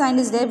equal sign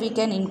is there, we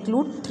can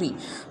include 3.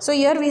 So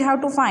here we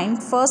have to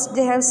find, first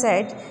they have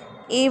said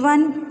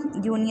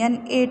A1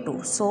 union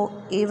A2. So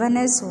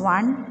A1 is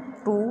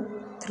 1, 2,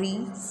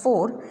 3,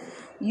 4.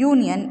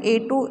 Union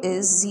A2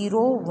 is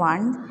 0,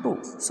 1,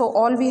 2. So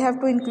all we have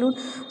to include.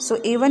 So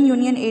A1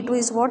 union A2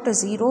 is what?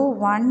 0,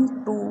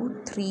 1,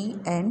 2, 3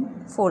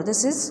 and 4.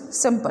 This is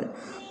simple.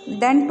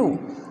 Then 2.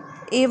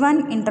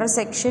 A1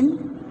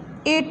 intersection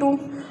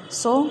A2.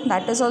 So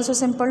that is also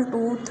simple.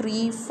 2,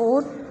 3,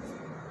 4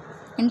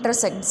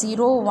 intersect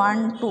 0,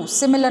 1, 2,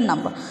 similar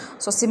number.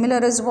 So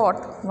similar is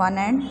what? 1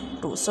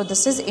 and 2. So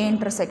this is A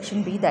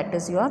intersection B, that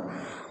is your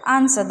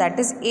answer. That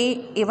is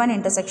A1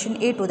 intersection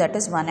A2, that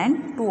is 1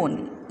 and 2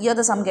 only. Here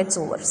the sum gets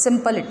over.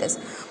 Simple it is.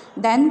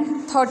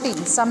 Then 13,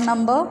 sum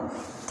number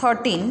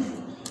 13.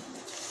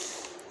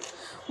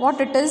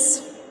 What it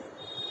is?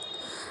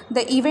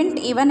 The event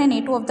A1 and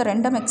A2 of the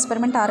random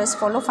experiment are as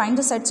follow. Find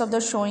the sets of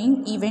the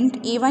showing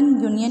event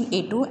A1 union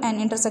A2 and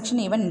intersection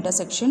A1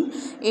 intersection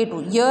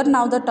A2. Here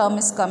now the term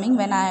is coming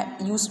when I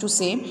used to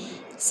say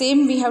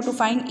same, we have to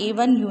find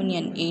A1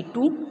 union A2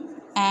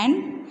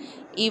 and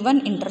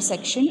A1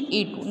 intersection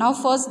A2. Now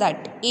first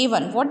that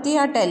A1, what they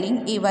are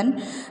telling,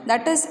 A1,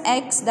 that is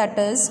x, that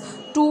is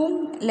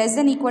 2 less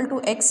than equal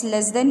to x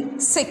less than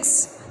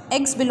 6.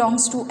 X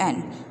belongs to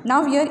n.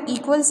 Now here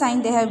equal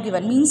sign they have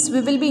given, means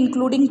we will be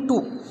including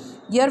 2.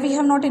 Here we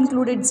have not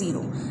included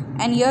 0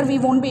 and here we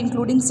won't be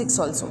including 6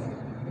 also.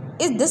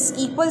 If this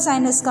equal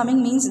sign is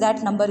coming, means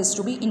that number is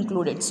to be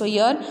included. So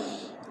here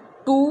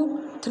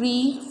 2,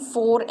 3,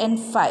 4 and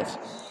 5.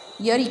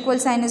 Here equal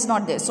sign is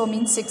not there, so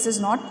means 6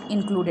 is not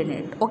included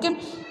in it. Okay.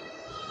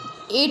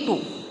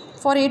 A2.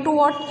 For A2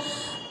 what?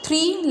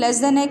 3 less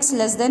than x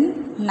less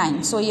than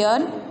 9. So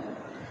here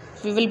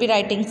we will be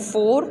writing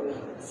 4,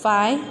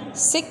 5,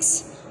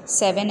 6,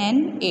 7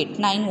 and 8.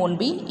 9 won't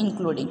be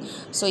including.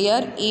 So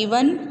here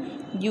A1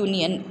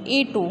 union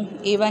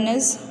A2. A1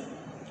 is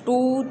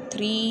 2,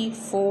 3,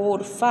 4,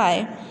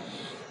 5.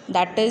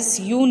 That is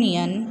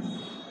union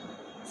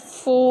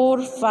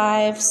 4,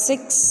 5,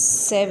 6,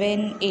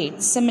 7,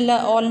 8.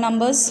 Similar all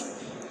numbers.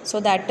 So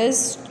that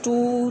is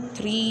 2,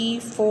 3,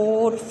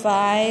 4,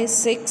 5,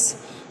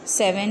 6,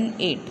 7,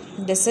 8.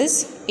 This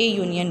is A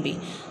union B.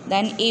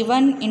 Then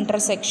A1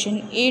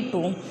 intersection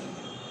A2.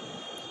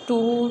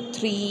 2,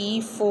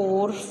 3,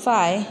 4,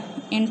 5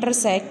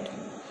 intersect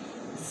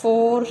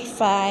 4,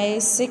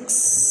 5, 6,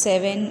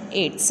 7,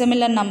 8.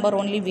 Similar number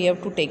only we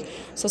have to take.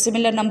 So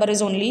similar number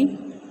is only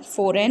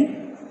 4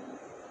 and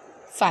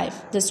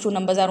 5. These two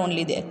numbers are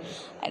only there.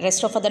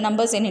 Rest of other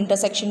numbers in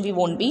intersection we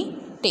won't be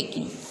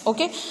taking.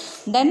 Okay.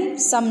 Then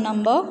sum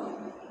number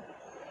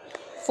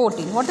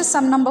 14. What is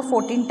sum number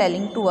 14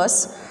 telling to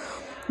us?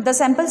 The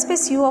sample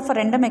space U of a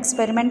random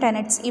experiment and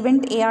its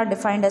event A are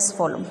defined as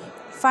follow.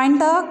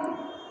 Find the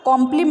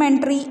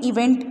complementary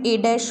event A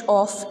dash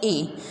of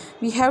A.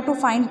 We have to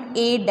find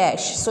A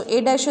dash. So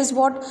A dash is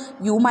what?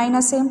 U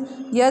minus A.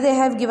 Here they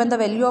have given the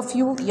value of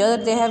U. Here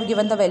they have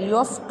given the value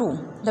of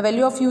 2. The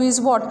value of U is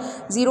what?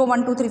 0,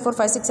 1, 2, 3, 4,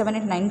 5, 6, 7,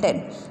 8, 9,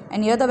 10.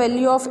 And here the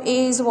value of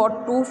A is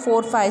what? 2,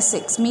 4, 5,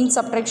 6. Means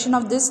subtraction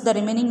of this, the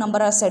remaining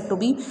number are said to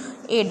be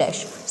A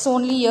dash. So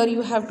only here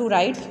you have to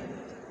write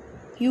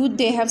U.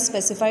 They have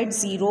specified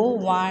 0,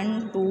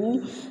 1,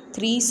 2,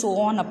 3, so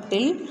on up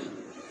till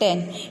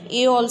 10.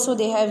 A also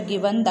they have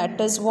given, that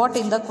is what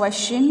in the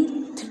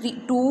question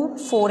 3, 2,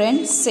 4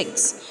 and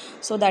 6.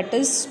 So that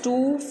is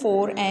 2,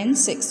 4 and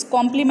 6.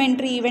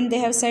 Complementary event they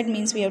have said,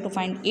 means we have to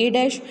find A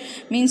dash,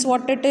 means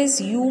what it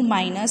is? U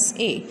minus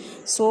A.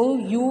 So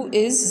U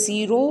is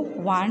 0,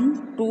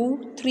 1,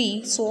 2,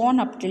 3, so on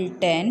up till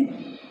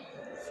 10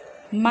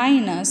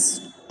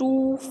 minus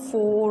 2,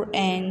 4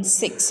 and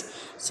 6.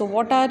 So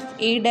what are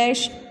A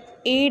dash?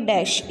 A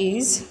dash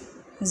is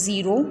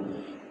 0,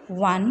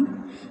 1,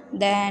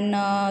 then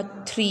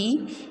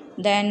 3,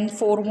 then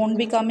 4 won't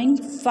be coming,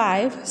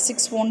 5,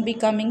 6 won't be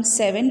coming,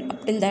 7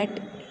 up till that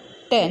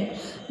 10.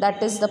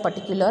 That is the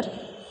particular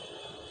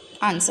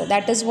answer.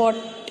 That is what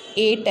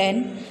 8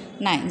 and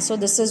 9. So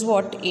this is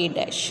what A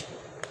dash.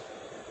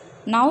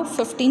 Now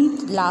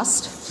 15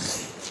 last.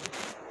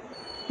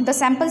 The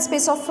sample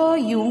space of a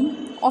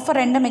U of a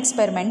random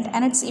experiment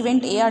and its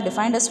event A are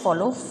defined as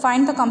follow.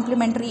 Find the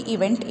complementary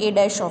event A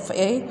dash of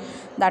A,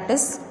 that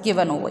is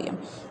given over here.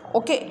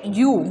 Okay,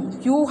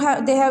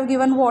 they have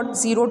given what?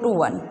 0 to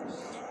 1.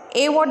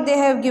 A what they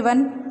have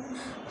given?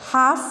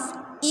 Half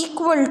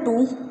equal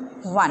to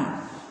 1.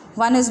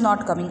 1 is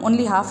not coming,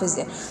 only half is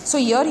there. So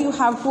here you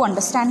have to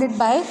understand it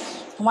by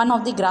one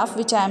of the graph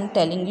which I am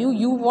telling you.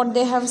 U what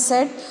they have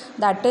said,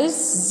 that is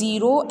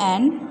 0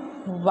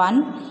 and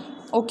 1.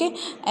 Okay,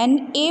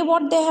 and A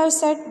what they have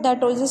said,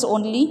 that is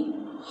only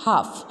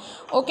half.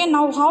 Okay,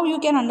 now how you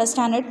can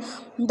understand it?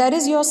 There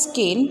is your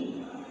scale.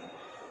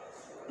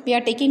 We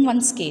are taking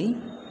one scale.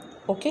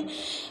 Okay,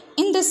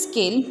 in this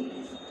scale,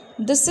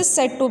 this is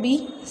said to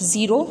be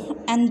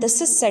 0 and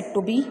this is said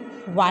to be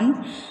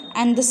 1,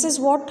 and this is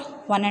what?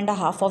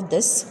 1.5 of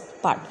this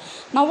part.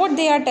 Now what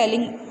they are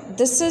telling,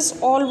 this is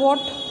all what?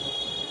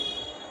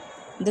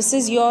 This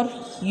is your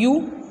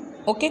U.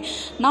 Okay,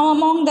 now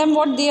among them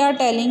what they are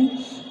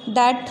telling,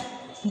 that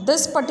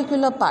this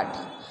particular part,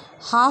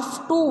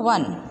 half to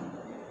 1,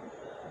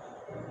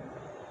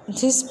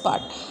 this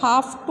part,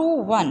 half to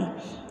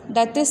 1,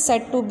 that is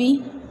said to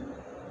be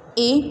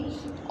A.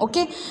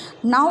 Okay,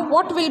 now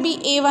what will be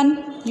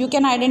A1? You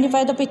can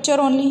identify the picture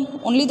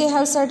only they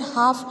have said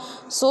half.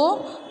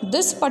 So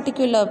this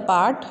particular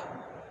part,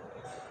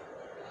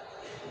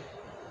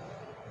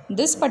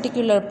 this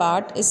particular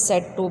part is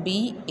said to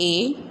be A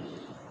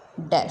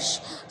dash.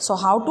 So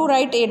how to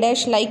write A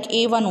dash? Like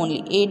A1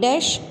 only. A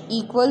dash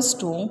equals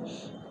to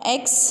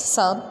x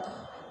sub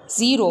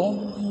 0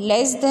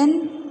 less than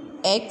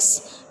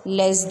x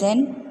less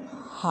than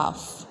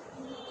half.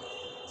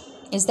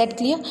 Is that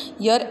clear?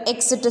 Here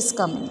x it is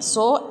coming.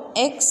 So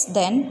x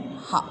then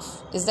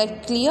half. Is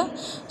that clear?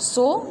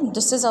 So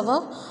this is our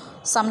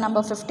sum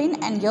number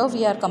 15, and here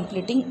we are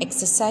completing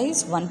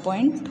exercise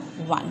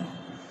 1.1.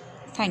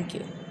 Thank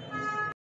you.